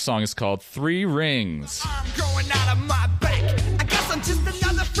 The next song is called Three Rings. I'm growing out of my back. I guess I'm just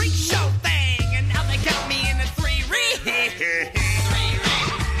another freak show thing. And now they got me in a 3 ring.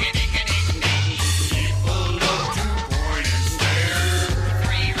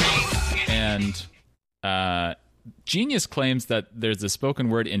 And Genius claims that there's a spoken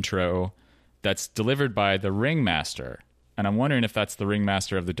word intro that's delivered by the Ringmaster. And I'm wondering if that's the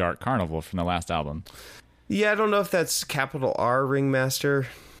Ringmaster of the Dark Carnival from the last album. Yeah, I don't know if that's capital R Ringmaster.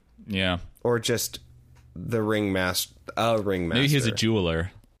 Yeah. Or just the Ringmaster. Ringmaster. Maybe he's a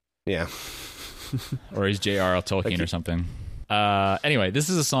jeweler. Yeah. Or he's J.R.R. Tolkien or something. Anyway, this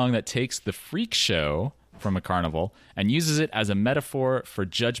is a song that takes the freak show from a carnival and uses it as a metaphor for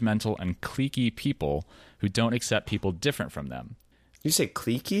judgmental and cliquey people who don't accept people different from them. You say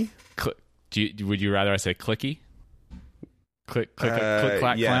cliquey? Would you rather I say clicky? Click,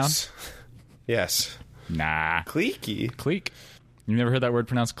 clack, yes. clown? Yes. Nah. Cliquey? Clique. You never heard that word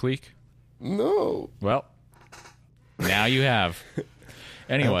pronounced clique? No. Well, now you have.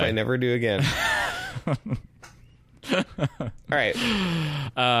 Anyway. I hope I never do again. All right.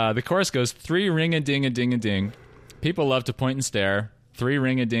 The chorus goes, 3 ring a ding a ding a ding. People love to point and stare. 3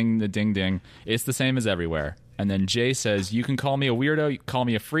 ring a ding the ding ding. It's the same as everywhere. And then Jay says, you can call me a weirdo, you can call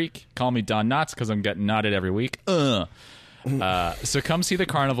me a freak, call me Don Knotts because I'm getting knotted every week. So come see the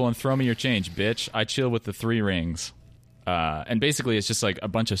carnival and throw me your change, bitch. I chill with the 3 rings. And basically it's just like a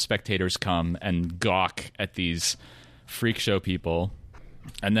bunch of spectators come and gawk at these freak show people.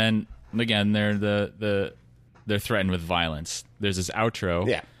 And then again, they're threatened with violence. There's this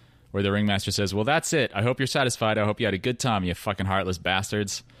outro where the ringmaster says, well, that's it. I hope you're satisfied. I hope you had a good time, you fucking heartless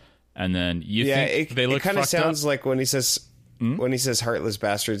bastards. And then you think they look fucked up. It kind of sounds like when he says heartless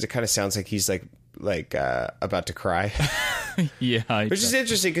bastards, it kind of sounds like he's like about to cry. Yeah. Which is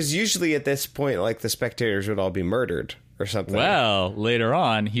interesting because usually at this point, like the spectators would all be murdered or something. Well, later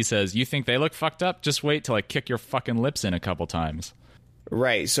on, he says, you think they look fucked up? Just wait till I kick your fucking lips in a couple times.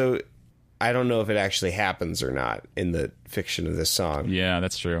 Right. So I don't know if it actually happens or not in the fiction of this song. Yeah,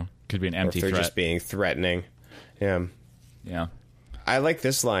 that's true. Could be an empty threat. They're threat. just being threatening. Yeah. Yeah. I like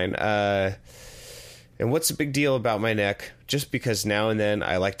this line. And what's the big deal about my neck? Just because now and then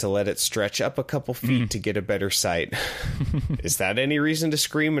I like to let it stretch up a couple feet to get a better sight. Is that any reason to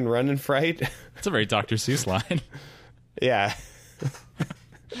scream and run in fright? It's a very Dr. Seuss line. Yeah.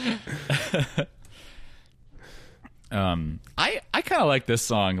 I kind of like this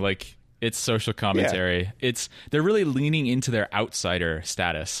song. Like, it's social commentary. Yeah. They're really leaning into their outsider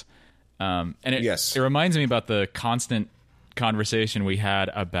status. And it reminds me about the constant conversation we had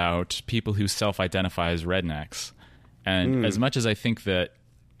about people who self-identify as rednecks. And as much as I think that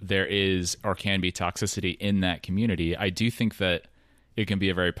there is or can be toxicity in that community, I do think that it can be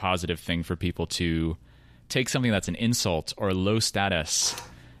a very positive thing for people to take something that's an insult or low status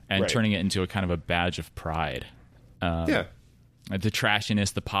and turning it into a kind of a badge of pride. The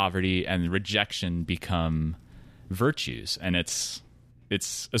trashiness, the poverty, and the rejection become virtues, and it's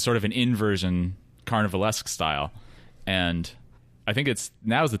a sort of an inversion, carnivalesque style. And I think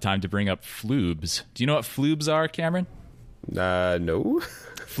now's the time to bring up floobs. Do you know what floobs are, Cameron? No.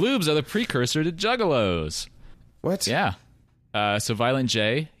 Floobs are the precursor to juggalos. What? Yeah. So Violent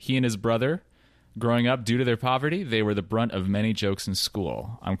J, he and his brother, growing up due to their poverty, they were the brunt of many jokes in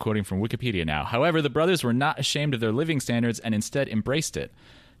school. I'm quoting from Wikipedia now. However, the brothers were not ashamed of their living standards and instead embraced it.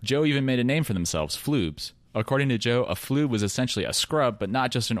 Joe even made a name for themselves, Floobs. According to Joe, a floob was essentially a scrub, but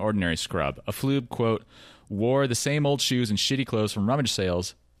not just an ordinary scrub. A floob, quote, wore the same old shoes and shitty clothes from rummage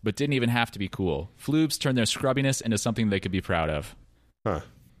sales, but didn't even have to be cool. Floobs turned their scrubbiness into something they could be proud of. Huh.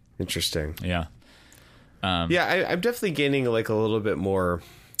 Interesting. Yeah. I'm definitely gaining like a little bit more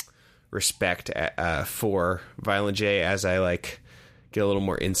respect for Violent J as I like get a little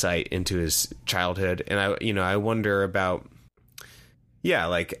more insight into his childhood, and I wonder about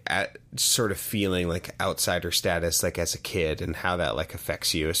like sort of feeling like outsider status like as a kid and how that like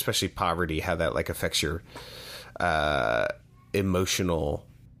affects you, especially poverty, how that like affects your emotional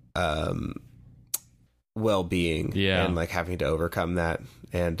well-being and like having to overcome that.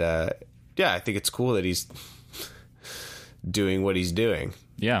 And I think it's cool that he's doing what he's doing.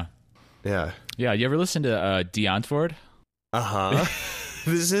 Yeah. You ever listen to Deontford?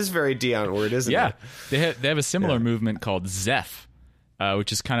 This is very Deontward, isn't it? Yeah, they have a similar movement called Zeph,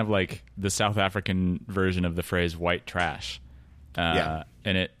 which is kind of like the South African version of the phrase white trash. And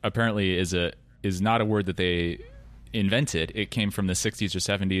it apparently is not a word that they invented. It came from the 60s or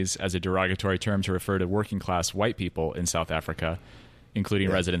 70s as a derogatory term to refer to working class white people in South Africa, including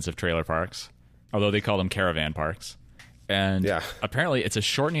residents of trailer parks, although they call them caravan parks. And apparently it's a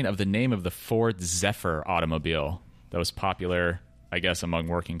shortening of the name of the Ford Zephyr automobile that was popular, I guess, among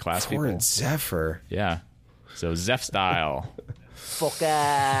working class people. Ford Zephyr. Yeah. So Zeph style. Fuck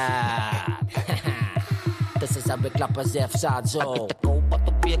up. This is how we clap a Zeph side zone. The whole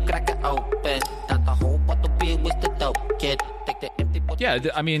bottle beer crack it open. Not the whole bottle beer with the dope kid. Take the empty bottle.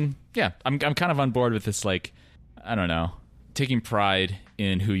 Yeah, I'm kind of on board with this, like, I don't know, taking pride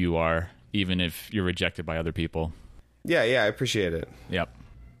in who you are, even if you're rejected by other people. Yeah, I appreciate it. Yep.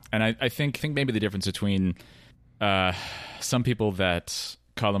 And I think maybe the difference between some people that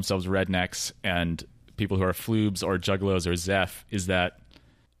call themselves rednecks and people who are floobs or juggalos or Zeph is that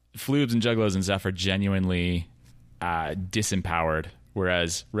floobs and juggalos and Zeph are genuinely disempowered,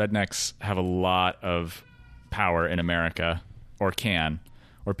 whereas rednecks have a lot of power in America, or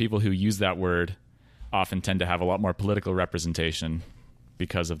people who use that word often tend to have a lot more political representation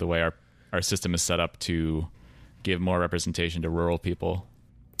because of the way our system is set up to give more representation to rural people.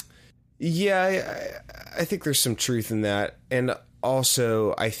 Yeah, I think there's some truth in that. And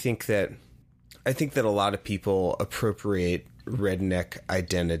also, I think that a lot of people appropriate redneck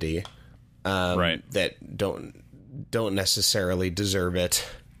identity that don't necessarily deserve it.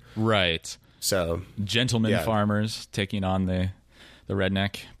 Right. So gentlemen farmers taking on the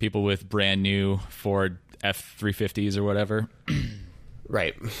redneck, people with brand new Ford F-350s or whatever.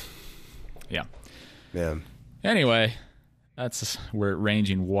 Right. Yeah. Yeah. Anyway, we're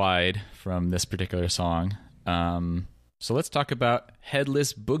ranging wide from this particular song. So let's talk about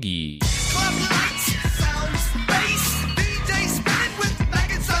Headless Boogie. Club lights, sounds, bass, DJ spinning with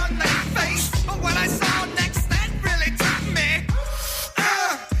maggots on their face. But what I saw next, that really took me.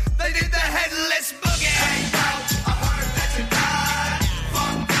 They did the Headless Boogie. Hey, yo, I heard that you died.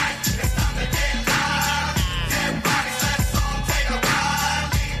 Fuck that, it's time to get live. Dead bodies, let's all take a ride. To the left and slide. The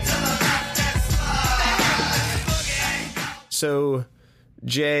Headless Boogie. So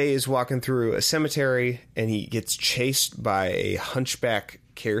Jay is walking through a cemetery and he gets chased by a hunchback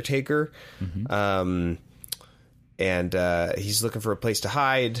caretaker. Mm-hmm. And he's looking for a place to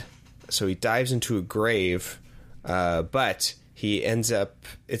hide. So he dives into a grave. But he ends up,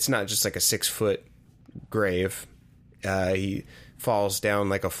 it's not just like a 6-foot grave. He falls down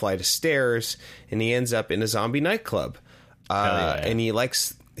like a flight of stairs and he ends up in a zombie nightclub. And he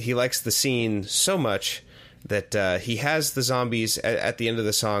likes the scene so much that he has the zombies at the end of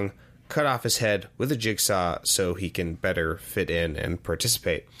the song cut off his head with a jigsaw so he can better fit in and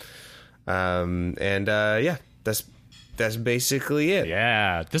participate. That's basically it.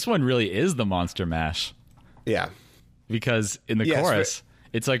 Yeah, this one really is the Monster Mash. Yeah. Because in the chorus,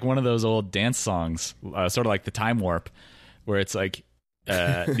 it's like one of those old dance songs, sort of like the Time Warp, where it's like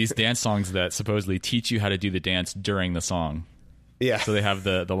these dance songs that supposedly teach you how to do the dance during the song. Yeah. So they have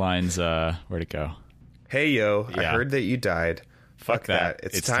the lines, where'd it go? Hey, yo, I heard that you died. Fuck that.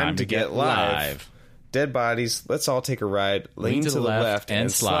 It's time to get live. Dead bodies. Let's all take a ride. Lean to the left and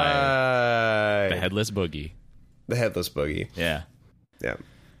slide. The Headless Boogie. The Headless Boogie. Yeah. Yeah.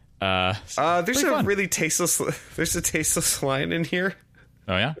 There's a really tasteless... There's a tasteless line in here.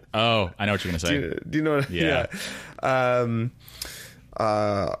 Oh, yeah? Oh, I know what you're going to say. Do you know what... Yeah.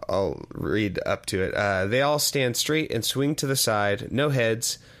 I'll read up to it. They all stand straight and swing to the side. No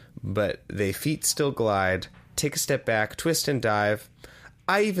heads, but they feet still glide. Take a step back, twist and dive.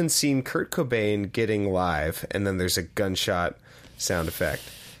 I even seen Kurt Cobain getting live. And then there's a gunshot sound effect.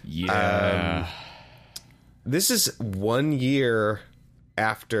 Yeah. This is 1 year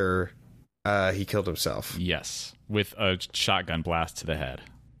after he killed himself. Yes, with a shotgun blast to the head.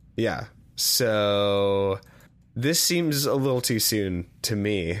 Yeah. So this seems a little too soon to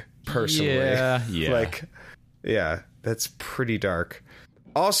me, personally. Yeah. Like, yeah, that's pretty dark.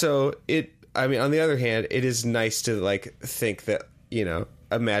 Also, on the other hand, it is nice to, like, think that, you know,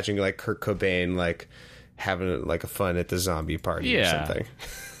 imagine, like, Kurt Cobain, like, having, like, a fun at the zombie party or something.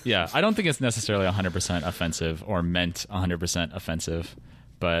 Yeah, I don't think it's necessarily 100% offensive or meant 100% offensive,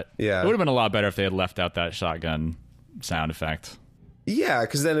 but it would have been a lot better if they had left out that shotgun sound effect. Yeah,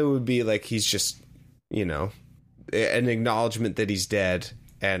 because then it would be like he's just, you know, an acknowledgement that he's dead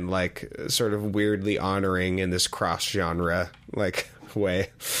and, like, sort of weirdly honoring in this cross-genre, like, way.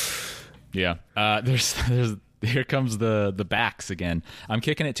 Yeah. There's here comes the backs again. I'm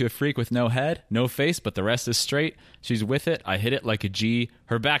kicking it to a freak with no head, no face, but the rest is straight. She's with it. I hit it like a G.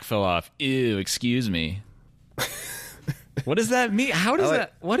 Her back fell off. Ew, excuse me. What does that mean? What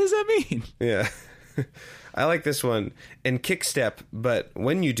does that mean? Yeah. I like this one. And kick step, but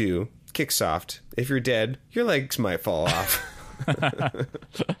when you do, kick soft. If you're dead, your legs might fall off.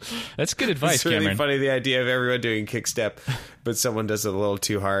 That's good advice, it's really Cameron. Funny, the idea of everyone doing kick step, but someone does it a little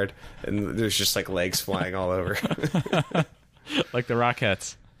too hard, and there's just, like, legs flying all over. Like the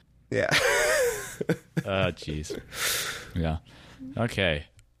Rockettes. Yeah. Oh, jeez. Yeah. Okay.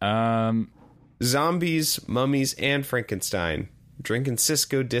 Zombies, mummies, and Frankenstein. Drinking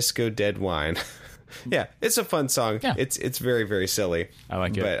Cisco Disco Dead Wine. Yeah, it's a fun song. Yeah. It's very, very silly. I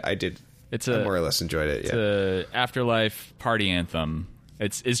like it. But I more or less enjoyed it. It's a afterlife party anthem.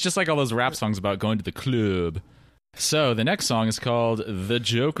 It's just like all those rap songs about going to the club. So the next song is called "The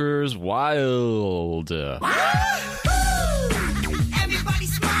Joker's Wild." Everybody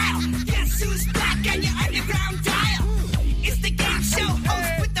smile. Guess who's back on your underground dial? It's the game show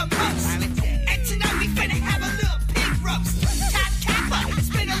host with the most. And tonight we finna have a little pig roast. Top Kappa, it's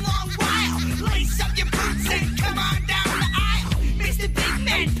been a long while. Lace up your boots and come on down the aisle. Mr. Big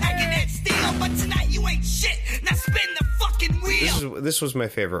Man packing that steel, but tonight you ain't shit. Now spin the fucking wheel. This was my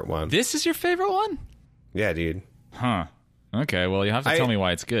favorite one. This is your favorite one? Yeah, dude. Huh. Okay, well, you have to tell me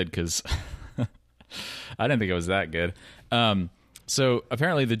why it's good, because I didn't think it was that good. So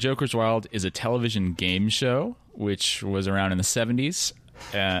apparently The Joker's Wild is a television game show, which was around in the 70s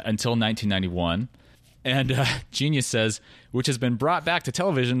until 1991. And Genius says, which has been brought back to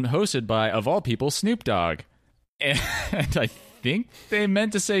television, hosted by, of all people, Snoop Dogg. And I think they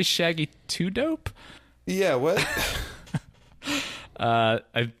meant to say Shaggy 2 Dope? Yeah, what? That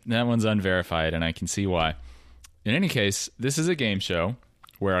one's unverified, and I can see why. In any case, this is a game show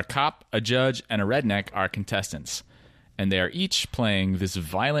where a cop, a judge, and a redneck are contestants, and they are each playing this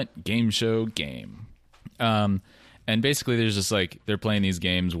violent game show game. And basically, there's just like they're playing these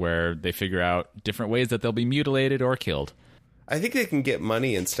games where they figure out different ways that they'll be mutilated or killed. I think they can get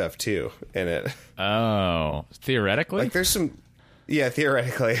money and stuff too in it. Oh, theoretically? Like there's some, yeah,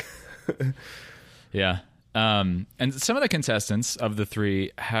 theoretically. Yeah. And some of the contestants of the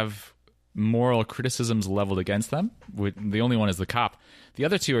three have moral criticisms leveled against them. The only one is the cop. The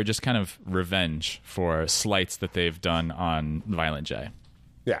other two are just kind of revenge for slights that they've done on Violent J.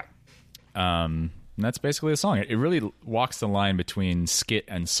 Yeah. And that's basically the song. It really walks the line between skit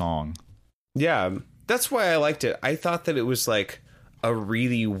and song. Yeah, that's why I liked it. I thought that it was like a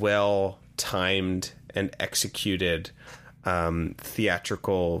really well timed and executed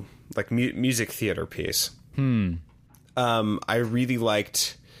theatrical, like music theater piece. I really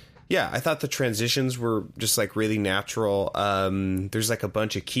liked. Yeah, I thought the transitions were just like really natural. There's like a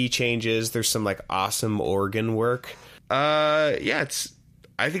bunch of key changes. There's some like awesome organ work. Yeah,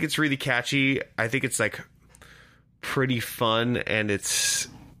 I think it's really catchy. I think it's like pretty fun, and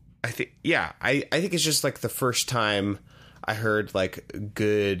I think it's just like the first time I heard like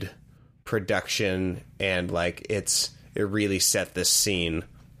good production, and like it really set this scene.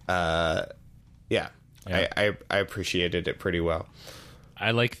 Yeah. I appreciated it pretty well.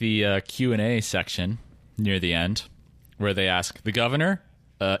 I like the Q&A section near the end where they ask, the governor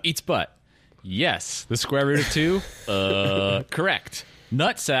eats butt. Yes. The square root of 2? Correct.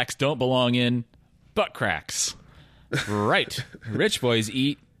 Nut sacks don't belong in butt cracks. Right. Rich boys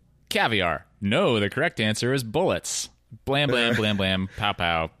eat caviar. No, the correct answer is bullets. Blam, blam, blam, blam, pow,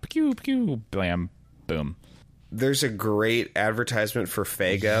 pow, pew, pew, blam, boom. There's a great advertisement for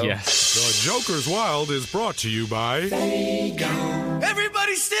Faygo. Yes. The Joker's Wild is brought to you by Faygo.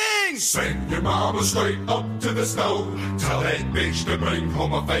 Everybody sing! Send your mama straight up to the snow. Tell that bitch to bring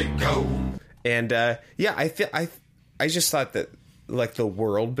home a Faygo. And yeah, I just thought that like the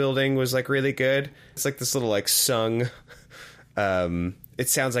world building was like really good. It's like this little like sung. It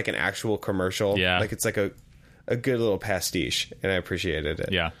sounds like an actual commercial. Yeah. Like it's like a a good little pastiche, and I appreciated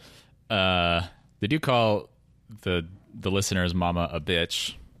it. Yeah. They do call the listener's mama a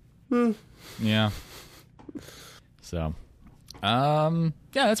bitch. Yeah. So, yeah,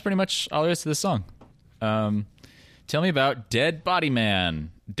 that's pretty much all there is to this song. Tell me about Dead Body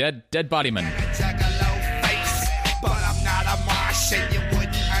Man. Dead Body Man. Juggalo face, but I'm not a Martian, you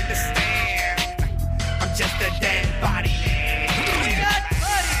wouldn't understand. I'm just a dead body man. We got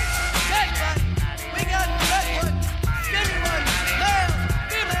bodies, dead bodies. We got red ones, skinny ones, males,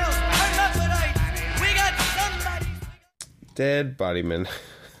 females, hermaphrodites. We got somebody. Dead Bodyman.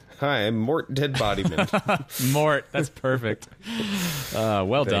 Hi, I'm Mort Dead Bodyman. Mort, that's perfect.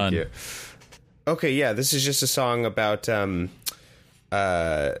 Well done. You. Okay, yeah, this is just a song about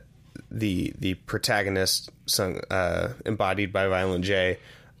the protagonist, sung, embodied by Violent J,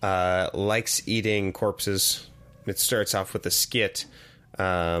 likes eating corpses. It starts off with a skit,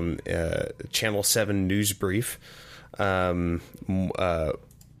 Channel 7 news brief.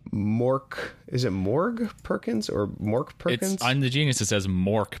 Mork, is it Morg Perkins or Mork Perkins? It's on the Genius. It says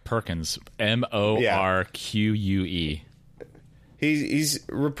Mork Perkins, MORQUE. He's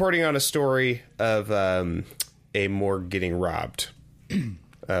reporting on a story of a morgue getting robbed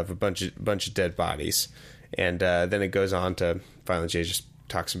of a bunch of dead bodies, and then it goes on to Violent J just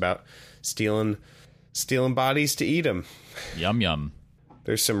talks about stealing bodies to eat them. Yum yum.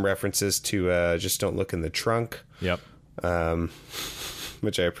 There's some references to just don't look in the trunk. Yep.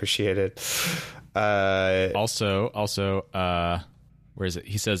 Which I appreciated. Also, where is it?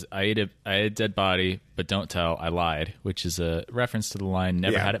 He says, I ate a dead body, but don't tell, I lied, which is a reference to the line,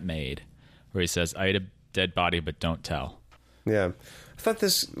 never had it made, where he says, I ate a dead body, but don't tell. Yeah. I thought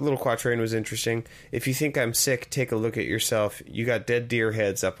this little quatrain was interesting. If you think I'm sick, take a look at yourself. You got dead deer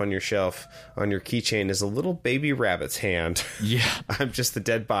heads up on your shelf. On your keychain is a little baby rabbit's hand. Yeah. I'm just the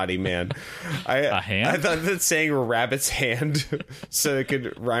dead body man. A hand? I thought that saying rabbit's hand so it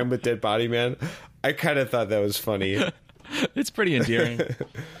could rhyme with dead body man, I kind of thought that was funny. It's pretty endearing.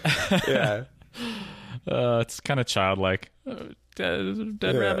 Yeah. It's kind of childlike. Dead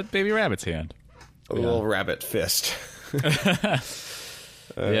rabbit, baby rabbit's hand. A little rabbit fist.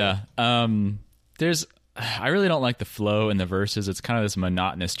 Yeah. I really don't like the flow in the verses. It's kind of this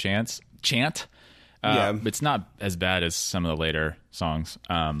monotonous chant. It's not as bad as some of the later songs.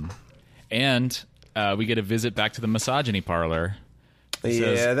 And we get a visit back to the misogyny parlor.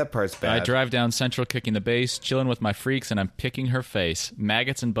 That part's bad. I drive down Central kicking the bass, chilling with my freaks, and I'm picking her face.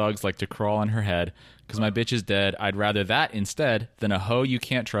 Maggots and bugs like to crawl on her head. Because my bitch is dead, I'd rather that instead than a hoe you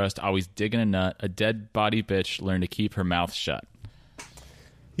can't trust, always digging a nut. A dead body bitch learn to keep her mouth shut.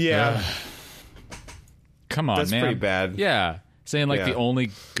 Yeah. Come on, That's man. pretty bad. Yeah. Saying the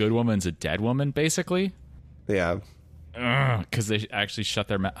only good woman's a dead woman, basically. Yeah. Because they actually shut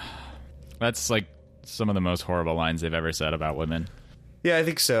their mouth. That's like some of the most horrible lines they've ever said about women. Yeah, I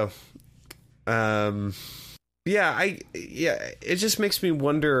think so. It just makes me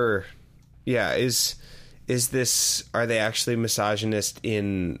wonder, is this, are they actually misogynist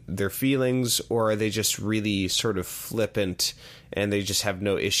in their feelings, or are they just really sort of flippant and they just have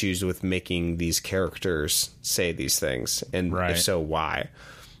no issues with making these characters say these things? And if so, why?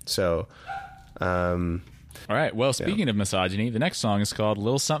 So, all right. Well, speaking of misogyny, the next song is called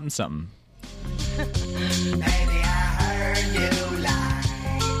Lil Something Something. Baby, I heard you lie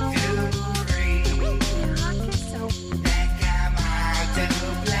to free. Think I'm out to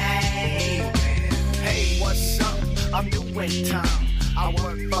play with. Hey, what's up? I'm new in town. I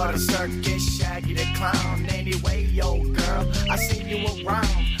work for the circus, Shaggy the Clown. Anyway, yo, girl, I see you around.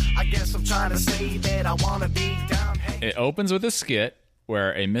 I guess I'm trying to say that I want to be down. Hey. It opens with a skit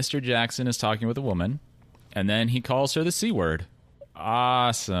where a Mr. Jackson is talking with a woman, and then he calls her the C word.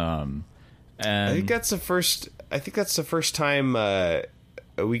 Awesome. And I think that's the first time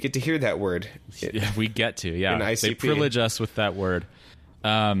we get to hear that word. Yeah, we get to. Yeah, in ICP. They privilege us with that word.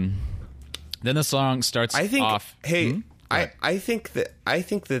 Then the song starts off. Hey, I think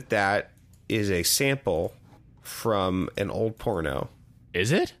that is a sample from an old porno.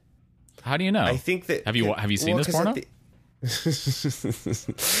 Is it? How do you know? I think that. Have you seen this porno?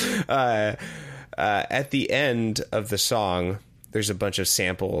 At the end of the song, there's a bunch of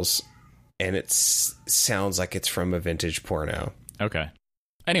samples, and it sounds like it's from a vintage porno. Okay.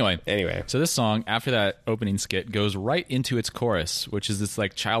 Anyway, so this song, after that opening skit, goes right into its chorus, which is this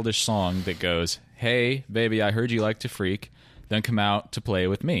like childish song that goes, "Hey, baby, I heard you like to freak, then come out to play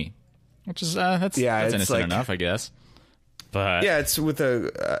with me," which is that's innocent enough, I guess. But yeah, it's with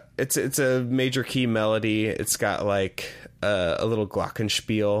it's a major key melody. It's got like a little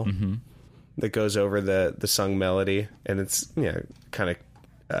glockenspiel that goes over the sung melody, and it's kind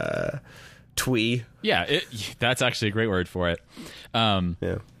of twee. Yeah, that's actually a great word for it.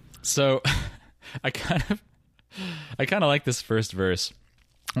 Yeah. So I kind of like this first verse.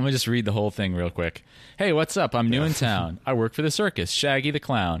 Let me just read the whole thing real quick. Hey, what's up? I'm new in town. I work for the circus, Shaggy the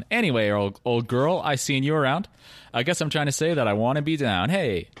Clown. Anyway, old girl, I seen you around. I guess I'm trying to say that I want to be down.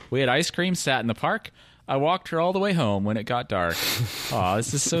 Hey, we had ice cream, sat in the park. I walked her all the way home when it got dark. Aw,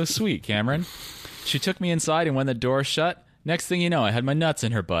 this is so sweet, Cameron. She took me inside, and when the door shut, next thing you know, I had my nuts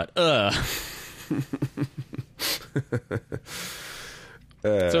in her butt. Ugh.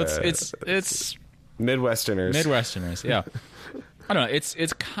 So it's Midwesterners, yeah. I don't know.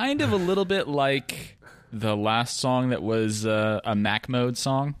 It's kind of a little bit like the last song that was a Mac Mode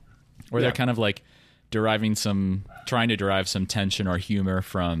song, where they're kind of like trying to derive some tension or humor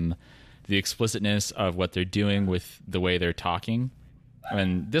from the explicitness of what they're doing with the way they're talking.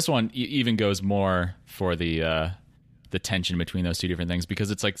 And this one even goes more for the tension between those two different things,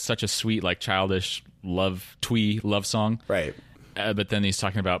 because it's like such a sweet, like childish twee love song, right? But then he's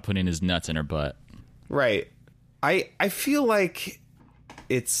talking about putting his nuts in her butt, right? I feel like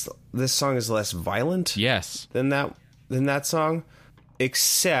this song is less violent, yes, than that song,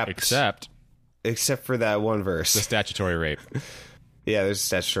 except for that one verse, the statutory rape. Yeah, there's a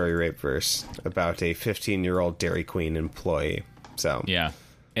statutory rape verse about a 15-year-old Dairy Queen employee. So yeah,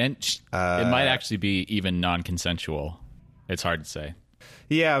 and it might actually be even non-consensual. It's hard to say.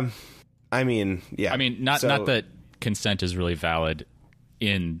 Yeah, I mean, not that consent is really valid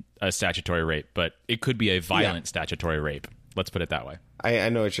in a statutory rape, but it could be a violent statutory rape. Let's put it that way. I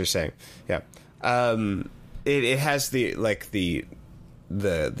know what you're saying. Yeah, it has the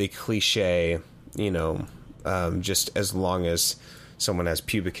cliche, just as long as someone has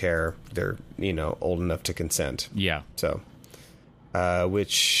pubic hair, they're old enough to consent. Yeah. So,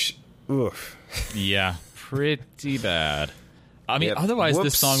 which, oof. Yeah, pretty bad. I mean, otherwise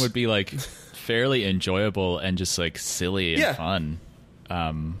this song would be like fairly enjoyable and just like silly and fun.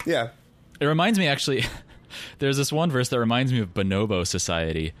 Yeah. It reminds me, actually, there's this one verse that reminds me of Bonobo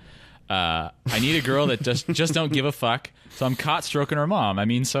Society. I need a girl that just don't give a fuck, so I'm caught stroking her mom. I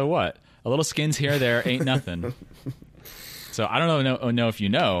mean, so what? A little skins here or there ain't nothing. So I don't know if you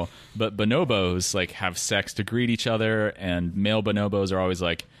know, but bonobos like have sex to greet each other, and male bonobos are always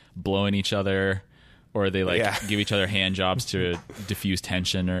like blowing each other, or they give each other hand jobs to diffuse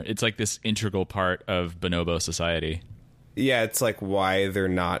tension, or it's like this integral part of bonobo society. Yeah, it's like why they're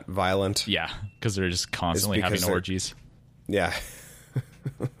not violent. Yeah, because they're just constantly having orgies. Yeah.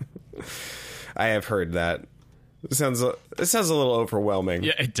 I have heard that. It sounds a little overwhelming.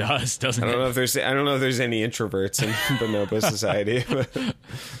 Yeah, it does, doesn't it? I don't know if there's any introverts in Bonobo Society.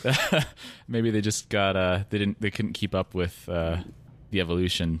 Maybe they just got they couldn't keep up with the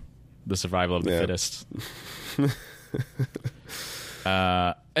evolution, the survival of the fittest.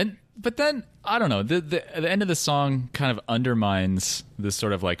 But then I don't know. The end of the song kind of undermines this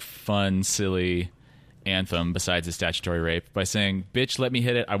sort of like fun, silly anthem besides the statutory rape by saying, "Bitch, let me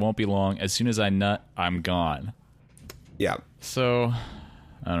hit it. I won't be long. As soon as I nut, I'm gone." Yeah. So,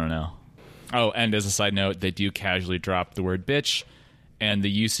 I don't know. Oh, and as a side note, they do casually drop the word bitch, and the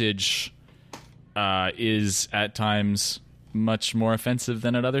usage is at times much more offensive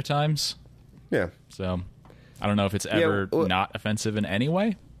than at other times. Yeah. So, I don't know if it's ever not offensive in any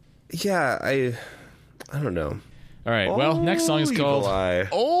way. Yeah, I don't know. All right, well, next song is called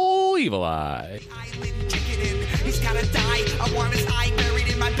Oh Evil Eye. He's gotta die. I want his eye buried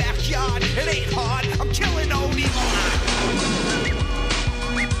in my backyard. It ain't hard. I'm killing old Evil Eye.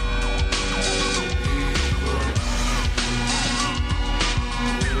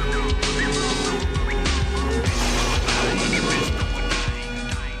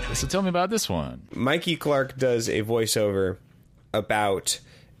 So tell me about this one. Mikey Clark does a voiceover about...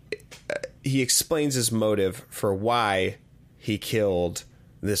 he explains his motive for why he killed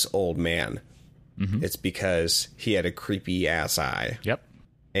this old man. Mm-hmm. It's because he had a creepy ass eye. Yep.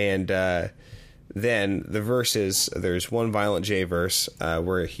 And then the verses, there's one Violent J verse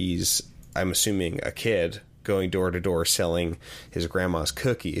where he's, I'm assuming, a kid going door to door selling his grandma's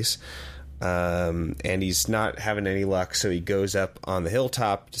cookies. And he's not having any luck, so he goes up on the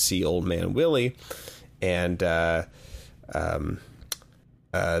hilltop to see Old Man Willie. And the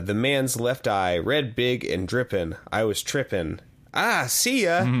man's left eye, red, big, and drippin'. I was trippin'. Ah, see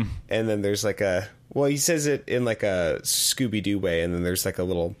ya. Mm-hmm. And then there's like he says it in like a Scooby-Doo way, and then there's like a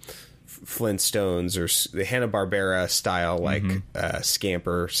little Flintstones or the Hanna-Barbera style, like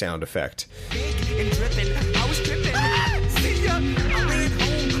scamper sound effect. Big and drippin'. I was trippin'. Ah, see ya. I ran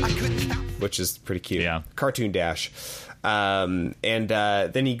home. I couldn't stop. Which is pretty cute. Yeah. Cartoon Dash. And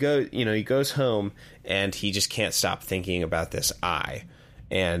then he goes home, and he just can't stop thinking about this eye.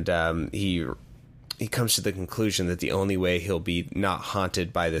 and he comes to the conclusion that the only way he'll be not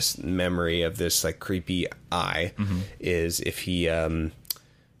haunted by this memory of this like creepy eye is if he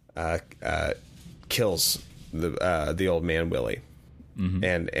kills the old man Willie and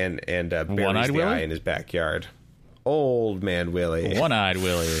buries the eye in his backyard. Old man Willie, one-eyed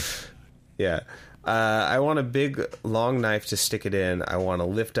Willie. Yeah. I want a big long knife to stick it in. I want to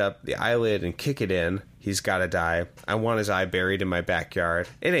lift up the eyelid and kick it in. He's got to die. I want his eye buried in my backyard.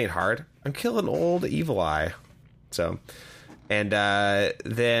 It ain't hard. I'm killing old evil eye. So, and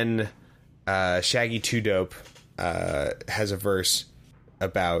then Shaggy 2 Dope has a verse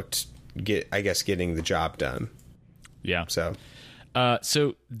about getting the job done. Yeah.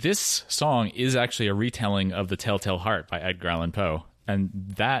 So this song is actually a retelling of The Telltale Heart by Edgar Allan Poe. And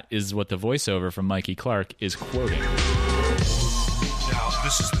that is what the voiceover from Mikey Clark is quoting. Now,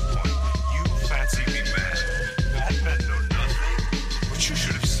 this is the point. You fancy me mad. Bad men know nothing. But you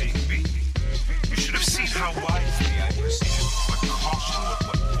should have seen me. You should have seen how wisely I proceeded. What caution,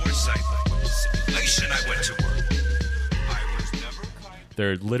 what foresight, what simulation I went to work. I was never kind.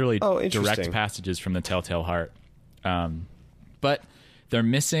 They're literally direct passages from The Telltale Heart. But they're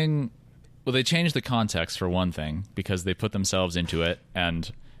missing... Well, they changed the context for one thing because they put themselves into it, and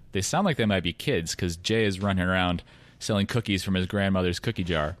they sound like they might be kids because Jay is running around selling cookies from his grandmother's cookie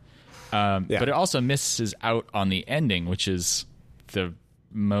jar. But it also misses out on the ending, which is the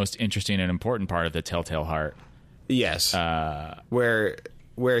most interesting and important part of The Telltale Heart. Yes, where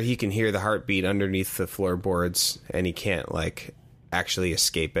he can hear the heartbeat underneath the floorboards, and he can't like actually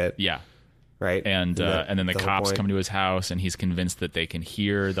escape it. Yeah. Right, and then the cops come to his house, and he's convinced that they can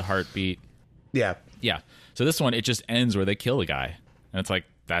hear the heartbeat. Yeah. So this one, it just ends where they kill the guy, and it's like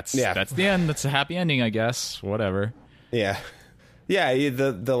that's the end. That's a happy ending, I guess. Whatever. Yeah.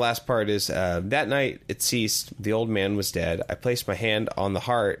 The last part is that night it ceased. The old man was dead. I placed my hand on the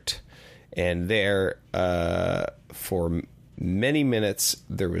heart, and there for many minutes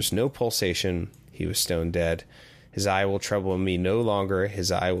there was no pulsation. He was stone dead. His eye will trouble me no longer.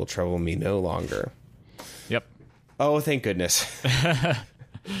 His eye will trouble me no longer. Yep. Oh, thank goodness.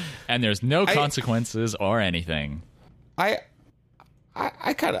 And there's no consequences or anything. I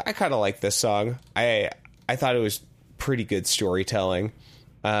kind of like this song. I thought it was pretty good storytelling.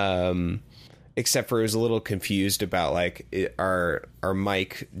 Except for it was a little confused about like are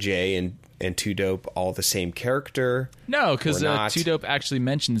Mike, Jay, and 2 Dope all the same character? No, because 2 Dope actually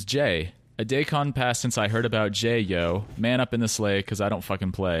mentions Jay. A day gone past since I heard about Jay, yo. Man up in the sleigh, because I don't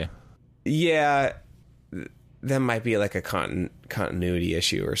fucking play. Yeah, that might be like a continuity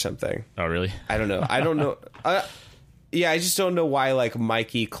issue or something. Oh, really? I don't know. Yeah, I just don't know why, like,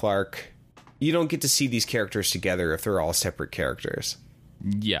 Mikey Clark... You don't get to see these characters together if they're all separate characters.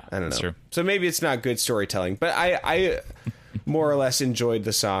 Yeah, I don't know. That's true. So maybe it's not good storytelling, but I more or less enjoyed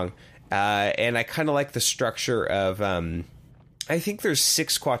the song. And I kind of like the structure of... I think there's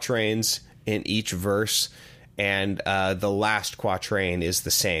 6 quatrains in each verse, and the last quatrain is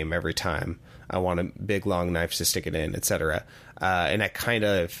the same every time. I want a big long knife to stick it in, etc. And I kind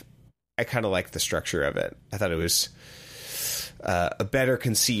of like the structure of it. I thought it was a better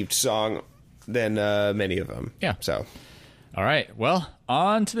conceived song than many of them. Yeah. So, all right. Well,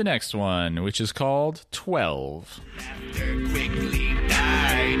 on to the next one, which is called 12. Laughter quickly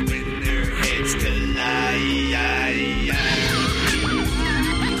died when their heads collide.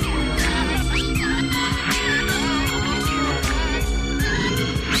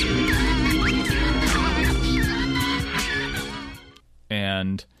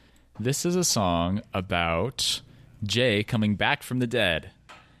 And this is a song about Jay coming back from the dead,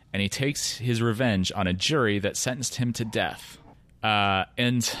 and he takes his revenge on a jury that sentenced him to death.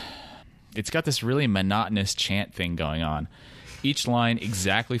 And it's got this really monotonous chant thing going on. Each line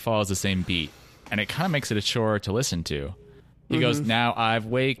exactly follows the same beat, and it kind of makes it a chore to listen to. He goes, now I've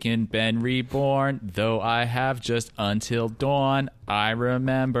wakened, been reborn, though I have just until dawn. I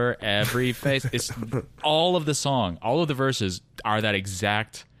remember every face. It's all of the song, all of the verses are that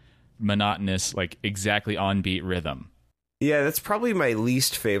exact monotonous, like exactly on beat rhythm. Yeah, that's probably my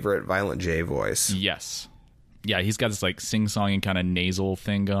least favorite Violent J voice. Yes. Yeah, he's got this like sing-songing kind of nasal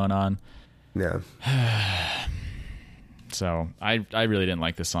thing going on. Yeah. So I really didn't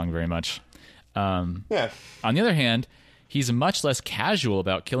like this song very much. Yeah. On the other hand, he's much less casual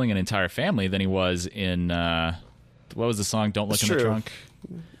about killing an entire family than he was in, what was the song, Don't Look in the Trunk?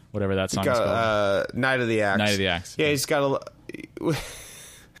 Whatever that song is called. Night of the Axe. Night of the Axe. Yeah, he's got a...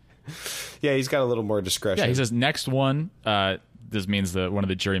 Yeah, he's got a little more discretion. Yeah, he says, next one, this means that one of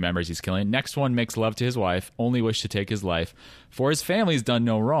the jury members he's killing. Next one makes love to his wife, only wish to take his life. For his family's done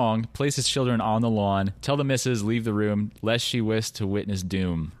no wrong, place his children on the lawn, tell the missus leave the room, lest she wish to witness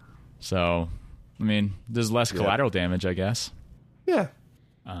doom. So, I mean, there's less collateral damage, I guess. Yeah.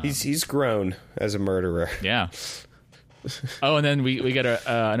 He's grown as a murderer. Yeah. Oh, and then we get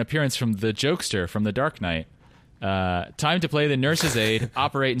an appearance from the jokester from The Dark Knight. Time to play the nurse's aide,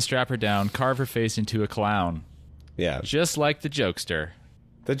 operate and strap her down, carve her face into a clown. Yeah. Just like the jokester.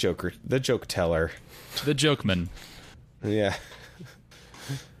 The joker. The joke teller. The jokeman. Yeah.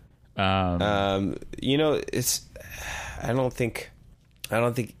 You know, it's... I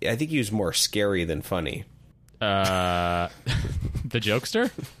think he was more scary than funny. The jokester?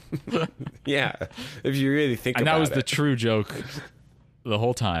 Yeah. If you really think and about it. And that was the true joke the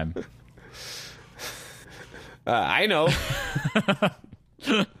whole time. I know.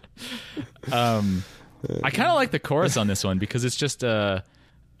 I kind of like the chorus on this one because it's just a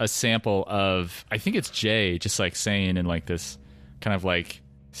sample of, I think it's Jay just like saying in like this kind of like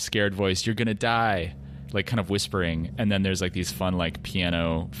scared voice, "You're gonna die," like kind of whispering, and then there's like these fun like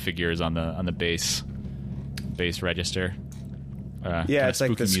piano figures on the bass register. Yeah, it's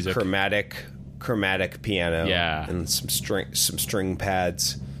like this music. chromatic piano. Yeah, and some string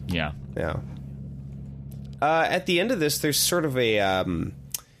pads. Yeah. At the end of this, there's sort of an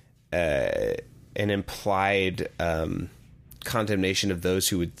implied condemnation of those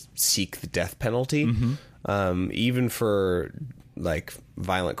who would seek the death penalty, even for like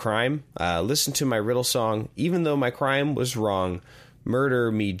violent crime. Listen to my riddle song. Even though my crime was wrong,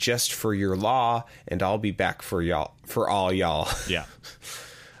 murder me just for your law, and I'll be back for all y'all. Yeah.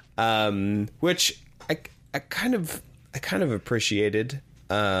 Which I kind of appreciated.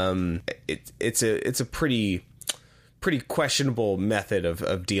 It's a pretty questionable method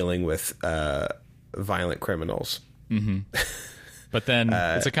of dealing with violent criminals. Mm-hmm. But then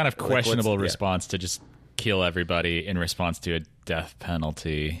it's a kind of questionable response to just kill everybody in response to a death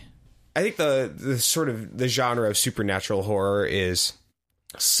penalty. I think the sort of the genre of supernatural horror is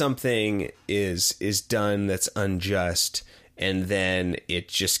something is done that's unjust, and then it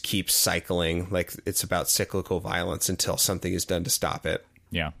just keeps cycling. Like it's about cyclical violence until something is done to stop it.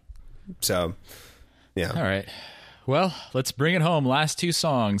 Yeah. So, yeah. All right. Well, let's bring it home. Last two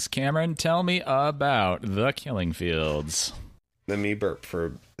songs. Cameron, tell me about The Killing Fields. Let me burp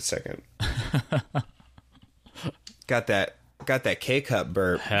for a second. Got that K-cup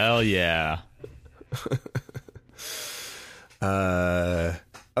burp. Hell yeah.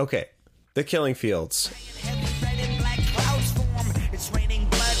 Okay. The Killing Fields. It's raining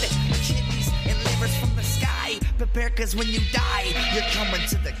blood, kidneys, and livers from the sky. Prepare, cause when you die, you're coming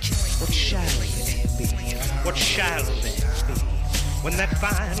to the killing. What shall there be? What shall there be? When that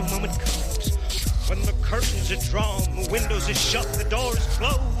final moment comes, when the curtains are drawn, the windows are shut, the door is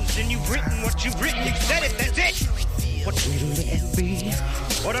closed, and you've written what you've written, you said it, that's it. What will there be?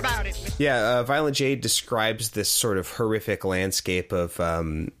 What about it? Yeah, Violent J describes this sort of horrific landscape of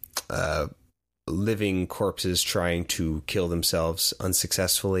living corpses trying to kill themselves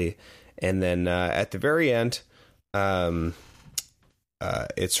unsuccessfully, and then at the very end,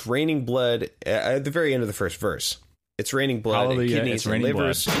 it's raining blood. At the very end of the first verse, it's raining blood. Hallelujah, and kidneys it's raining and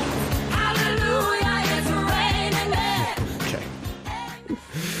livers. blood. Okay.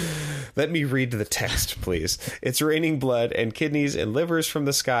 Let me read the text, please. It's raining blood and kidneys and livers from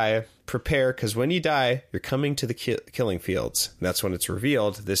the sky. Prepare, because when you die, you're coming to the killing fields. And that's when it's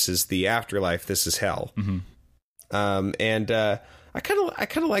revealed. This is the afterlife. This is hell. Mm-hmm. And I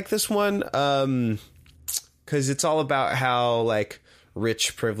kind of like this one because it's all about how like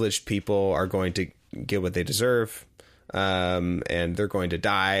rich, privileged people are going to get what they deserve, and they're going to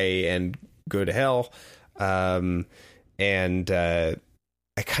die and go to hell. And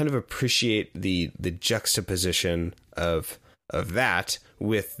I kind of appreciate the juxtaposition of that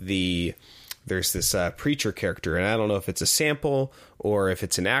with there's this preacher character, and I don't know if it's a sample or if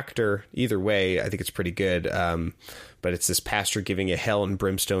it's an actor. Either way, I think it's pretty good. But it's this pastor giving a hell and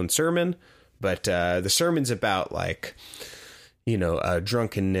brimstone sermon, but the sermon's about like,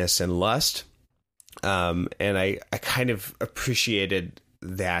 drunkenness and lust. And I kind of appreciated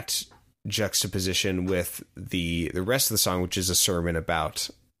that juxtaposition with the rest of the song, which is a sermon about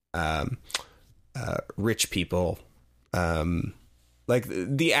rich people, like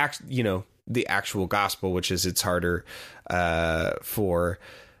the actual gospel, which is it's harder for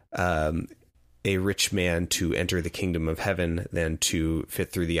a rich man to enter the kingdom of heaven than to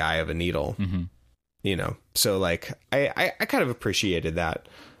fit through the eye of a needle. Mm-hmm. So like I kind of appreciated that.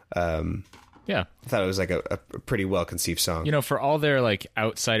 Yeah, Yeah. I thought it was like a pretty well conceived song. You know, for all their like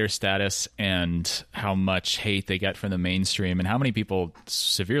outsider status and how much hate they get from the mainstream and how many people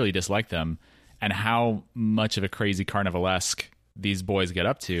severely dislike them and how much of a crazy carnivalesque these boys get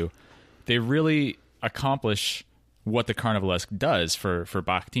up to, they really accomplish what the carnivalesque does for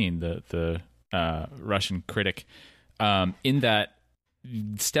Bakhtin, the Russian critic, in that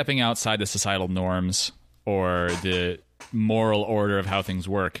stepping outside the societal norms or the moral order of how things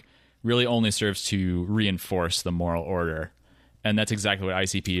work really only serves to reinforce the moral order. And that's exactly what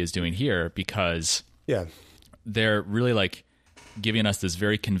ICP is doing here, because they're really like giving us this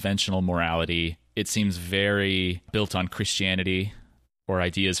very conventional morality. It seems very built on Christianity or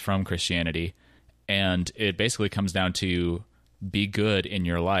ideas from Christianity. And it basically comes down to be good in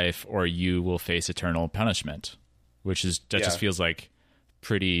your life or you will face eternal punishment, which is just feels like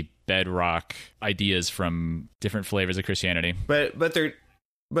pretty bedrock ideas from different flavors of Christianity.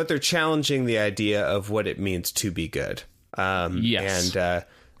 But they're challenging the idea of what it means to be good. Yes. And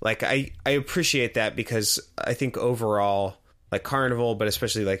like I appreciate that, because I think overall, like Carnival, but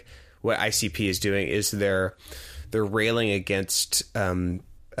especially like what ICP is doing is they're railing against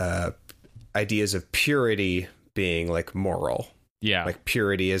ideas of purity being like moral. Yeah. Like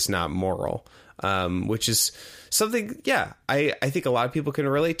purity is not moral. Which is something, I think a lot of people can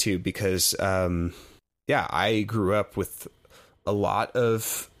relate to, because I grew up with a lot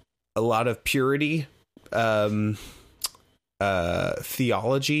of purity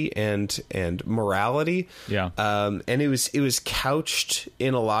theology and morality. And it was couched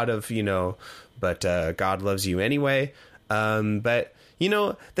in a lot of, but God loves you anyway. But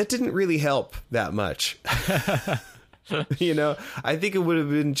that didn't really help that much. I think it would have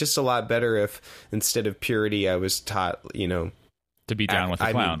been just a lot better if instead of purity, I was taught, to be down with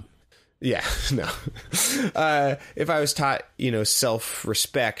the clown. If I was taught,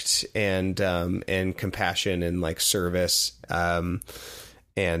 self-respect and compassion and like service, and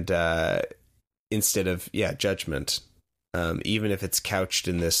instead of judgment, even if it's couched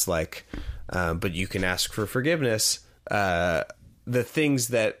in this like, but you can ask for forgiveness. The things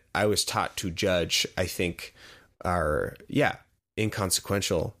that I was taught to judge, I think, are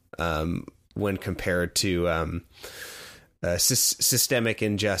inconsequential when compared to systemic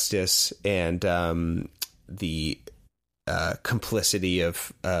injustice and the complicity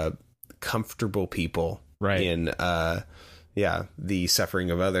of comfortable people in the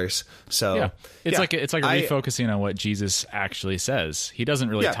suffering of others. So it's like refocusing on what Jesus actually says. He doesn't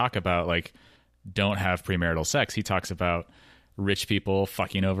really talk about like don't have premarital sex. He talks about rich people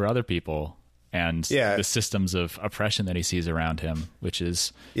fucking over other people and the systems of oppression that he sees around him, which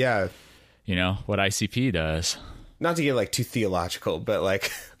is what ICP does. Not to get like too theological, but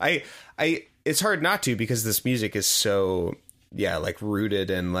like I it's hard not to, because this music is so like rooted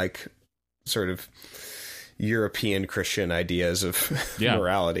in like sort of European Christian ideas of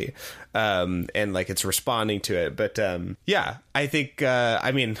morality, and like it's responding to it. But I think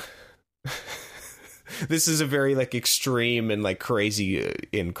this is a very like extreme and like crazy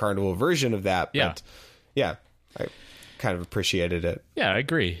in Carnival version of that. But I kind of appreciated it. Yeah, I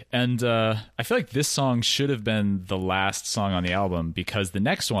agree. And I feel like this song should have been the last song on the album, because the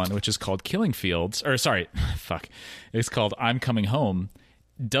next one, which is called Killing Fields, it's called I'm Coming Home,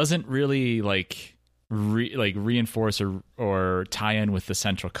 doesn't really like reinforce or tie in with the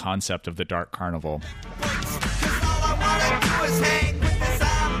central concept of the Dark Carnival.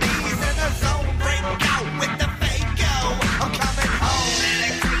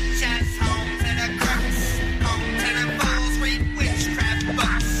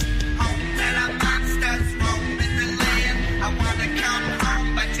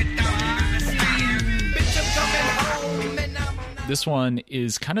 This one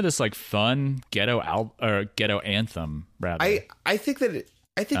is kind of this like fun ghetto anthem, rather. I think that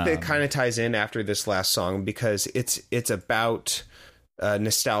it kind of ties in after this last song, because it's about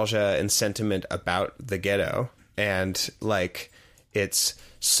nostalgia and sentiment about the ghetto, and like it's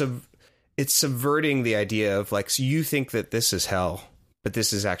subverting the idea of like, so you think that this is hell, but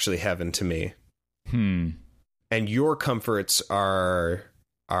this is actually heaven to me. And your comforts are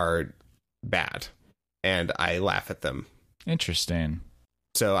bad, and I laugh at them. Interesting.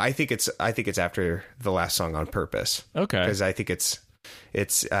 So I think it's after the last song on purpose. Okay. Because I think it's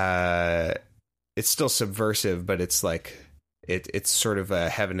still subversive, but it's like it's sort of a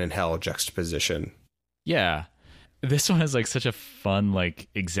heaven and hell juxtaposition. Yeah. This one is like such a fun, like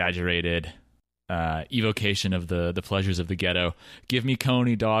exaggerated evocation of the pleasures of the ghetto. Give me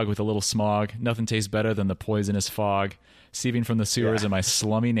Coney, dog, with a little smog. Nothing tastes better than the poisonous fog seeping from the sewers in my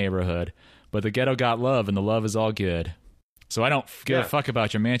slummy neighborhood. But the ghetto got love, and the love is all good. So I don't give a fuck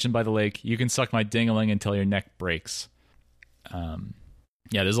about your mansion by the lake. You can suck my ding-a-ling until your neck breaks.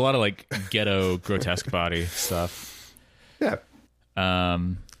 Yeah, there's a lot of like ghetto grotesque body stuff. Yeah.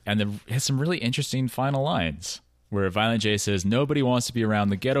 And then has some really interesting final lines where Violent J says, "Nobody wants to be around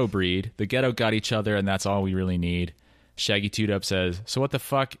the ghetto breed. The ghetto got each other, and that's all we really need." Shaggy Toot-Up says, "So what the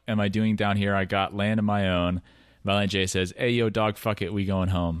fuck am I doing down here? I got land of my own." Violent J says, "Hey, yo, dog, fuck it. We going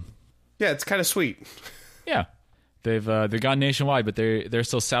home." Yeah, it's kind of sweet. Yeah. They've gone nationwide, but they're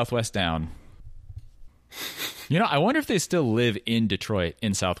still Southwest down. You know, I wonder if they still live in Detroit,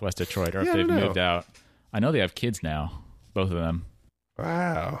 in Southwest Detroit, or if they've moved out. I know they have kids now, both of them.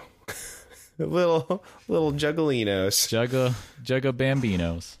 Wow. little juggalinos. Jugga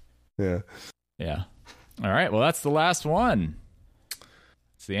Bambinos. Yeah. Yeah. All right, well, that's the last one.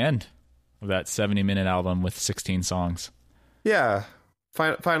 It's the end of that 70-minute album with 16 songs. Yeah.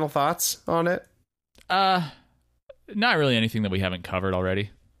 Final thoughts on it? Not really anything that we haven't covered already.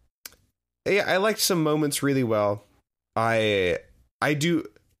 Yeah, I liked some moments really well. I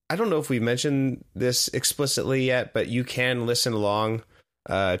don't know if we mentioned this explicitly yet, but you can listen along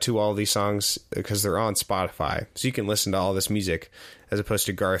to all these songs because they're on Spotify. So you can listen to all this music as opposed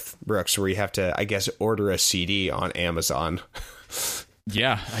to Garth Brooks, where you have to, I guess, order a CD on Amazon.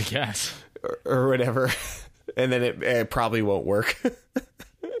 Yeah, I guess. Or whatever. And then it probably won't work.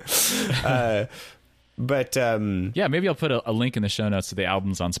 But yeah, maybe I'll put a link in the show notes to the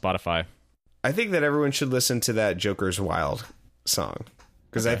albums on Spotify. I think that everyone should listen to that Joker's Wild song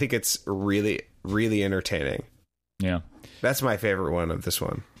because I think it's really, really entertaining. Yeah. That's my favorite one of this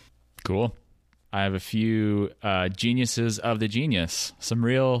one. Cool. I have a few geniuses of the genius, some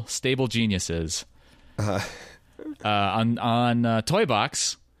real stable geniuses. On Toy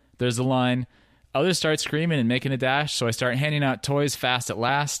Box, there's a line, "Others start screaming and making a dash, so I start handing out toys fast at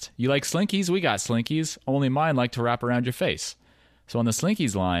last. You like Slinkies? We got Slinkies. Only mine like to wrap around your face." So on the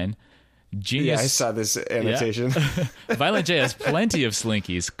Slinkies line, genius. Yeah, I saw this annotation. Yeah. Violent J has plenty of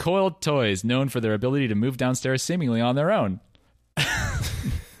Slinkies, coiled toys known for their ability to move downstairs seemingly on their own.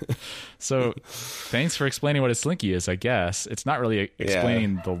 So thanks for explaining what a Slinky is, I guess. It's not really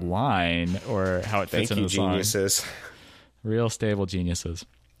explaining the line or how it fits into the song. Geniuses. Real stable geniuses.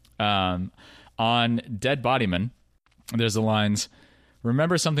 On Dead Bodyman, there's the lines,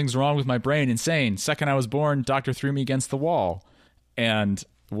 "Remember something's wrong with my brain, insane. Second I was born, doctor threw me against the wall." And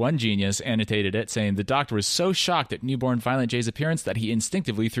one genius annotated it, saying, "The doctor was so shocked at newborn Violent J's appearance that he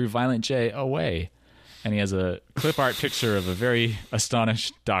instinctively threw Violent J away." And he has a clip art picture of a very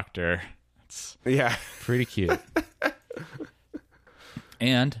astonished doctor. It's pretty cute.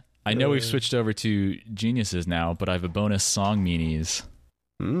 And I know we've switched over to geniuses now, but I have a bonus song meanies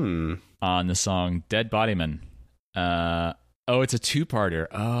on the song Dead Bodyman. It's a two-parter.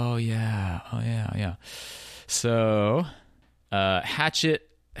 Oh, yeah. So,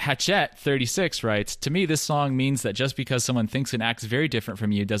 Hatchet36 writes, "To me, this song means that just because someone thinks and acts very different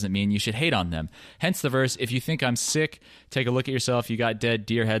from you doesn't mean you should hate on them. Hence the verse, if you think I'm sick, take a look at yourself. You got dead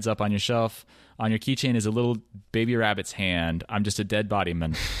deer heads up on your shelf. On your keychain is a little baby rabbit's hand. I'm just a dead body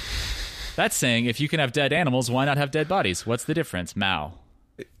man." That's saying, if you can have dead animals, why not have dead bodies? What's the difference? Mao.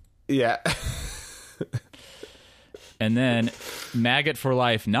 Yeah. And then Maggot for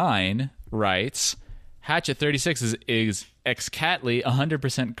Life 9 writes, "Hatchet36 is exactly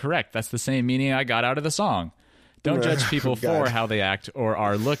 100% correct. That's the same meaning I got out of the song. Don't judge people for how they act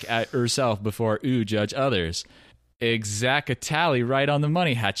or look at yourself before judge others." Exactly right on the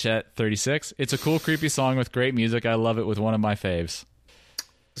money, Hatchet36. It's a cool, creepy song with great music. I love it with one of my faves.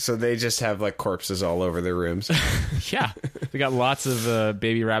 So they just have like corpses all over their rooms. Yeah. They got lots of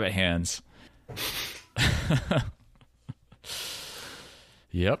baby rabbit hands.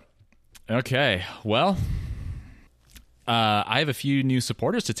 Yep. Okay. Well, I have a few new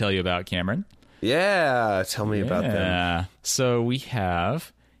supporters to tell you about, Cameron. Yeah. Tell me about them. So we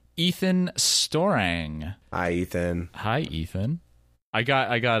have Ethan Storang. Hi, Ethan. I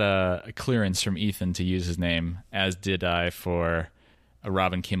got a clearance from Ethan to use his name, as did I for a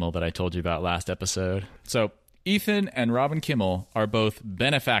Robin Kimmel that I told you about last episode. So Ethan and Robin Kimmel are both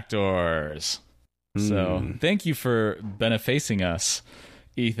benefactors. So thank you for benefacing us,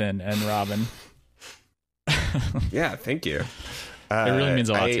 Ethan and Robin. Yeah, thank you. It really means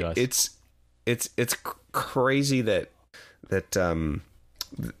a lot to us. It's crazy that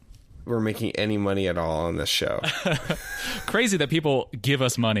we're making any money at all on this show. Crazy that people give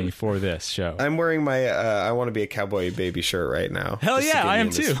us money for this show. I'm wearing my I want to be a cowboy baby shirt right now. Hell yeah, I am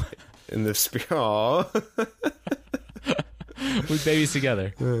too. In the spirit. Aww. We babies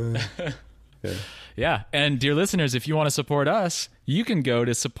together. Yeah. And dear listeners, if you want to support us, you can go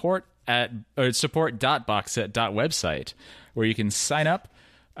to support.boxset.website, where you can sign up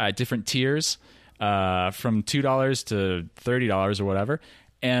at different tiers from $2 to $30 or whatever.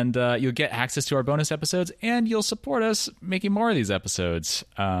 And you'll get access to our bonus episodes, and you'll support us making more of these episodes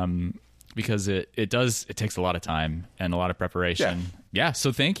because it takes a lot of time and a lot of preparation. Yeah,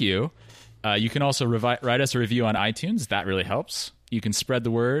 so thank you. You can also write us a review on iTunes. That really helps. You can spread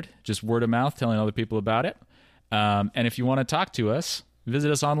the word, just word of mouth, telling other people about it. And if you want to talk to us,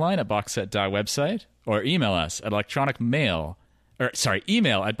 visit us online at boxset.website or email us at email at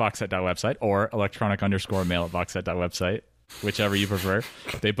boxset.website or electronic_mail at boxset.website. Whichever you prefer.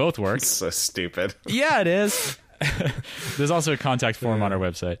 They both work. It's so stupid. Yeah, it is. There's also a contact form on our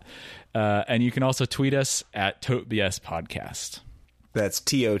website. And you can also tweet us at ToteBS Podcast. That's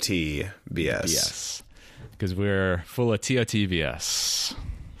TOTBS. Yes. Because we're full of TOTBS.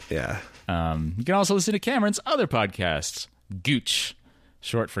 Yeah. You can also listen to Cameron's other podcasts. Gooch.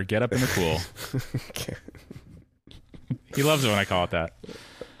 Short for Get Up in the Cool. He loves it when I call it that.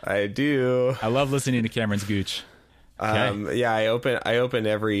 I do. I love listening to Cameron's Gooch. Okay. Yeah, I open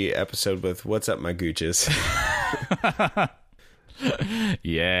every episode with "What's up, my gooches?"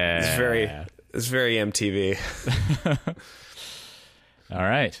 Yeah, it's very MTV. All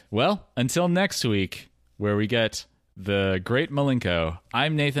right. Well, until next week, where we get the Great Malenko.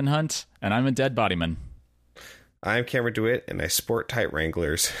 I'm Nathan Hunt, and I'm a dead bodyman. I'm Cameron DeWitt, and I sport tight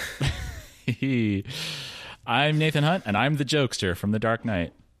Wranglers. I'm Nathan Hunt, and I'm the jokester from The Dark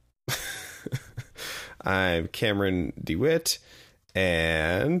Knight. I'm Cameron DeWitt,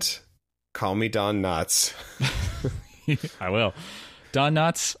 and call me Don Knotts. I will. Don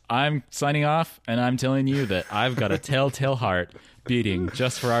Knotts, I'm signing off, and I'm telling you that I've got a telltale heart beating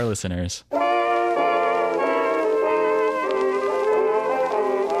just for our listeners.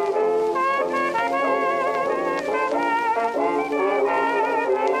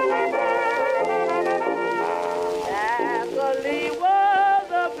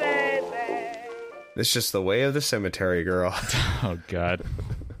 It's just the way of the cemetery, girl. Oh, God.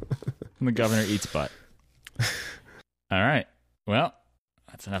 And the governor eats butt. All right. Well,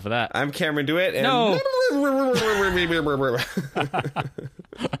 that's enough of that. I'm Cameron DeWitt. And no.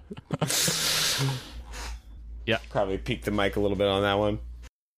 Yeah. Probably peaked the mic a little bit on that one.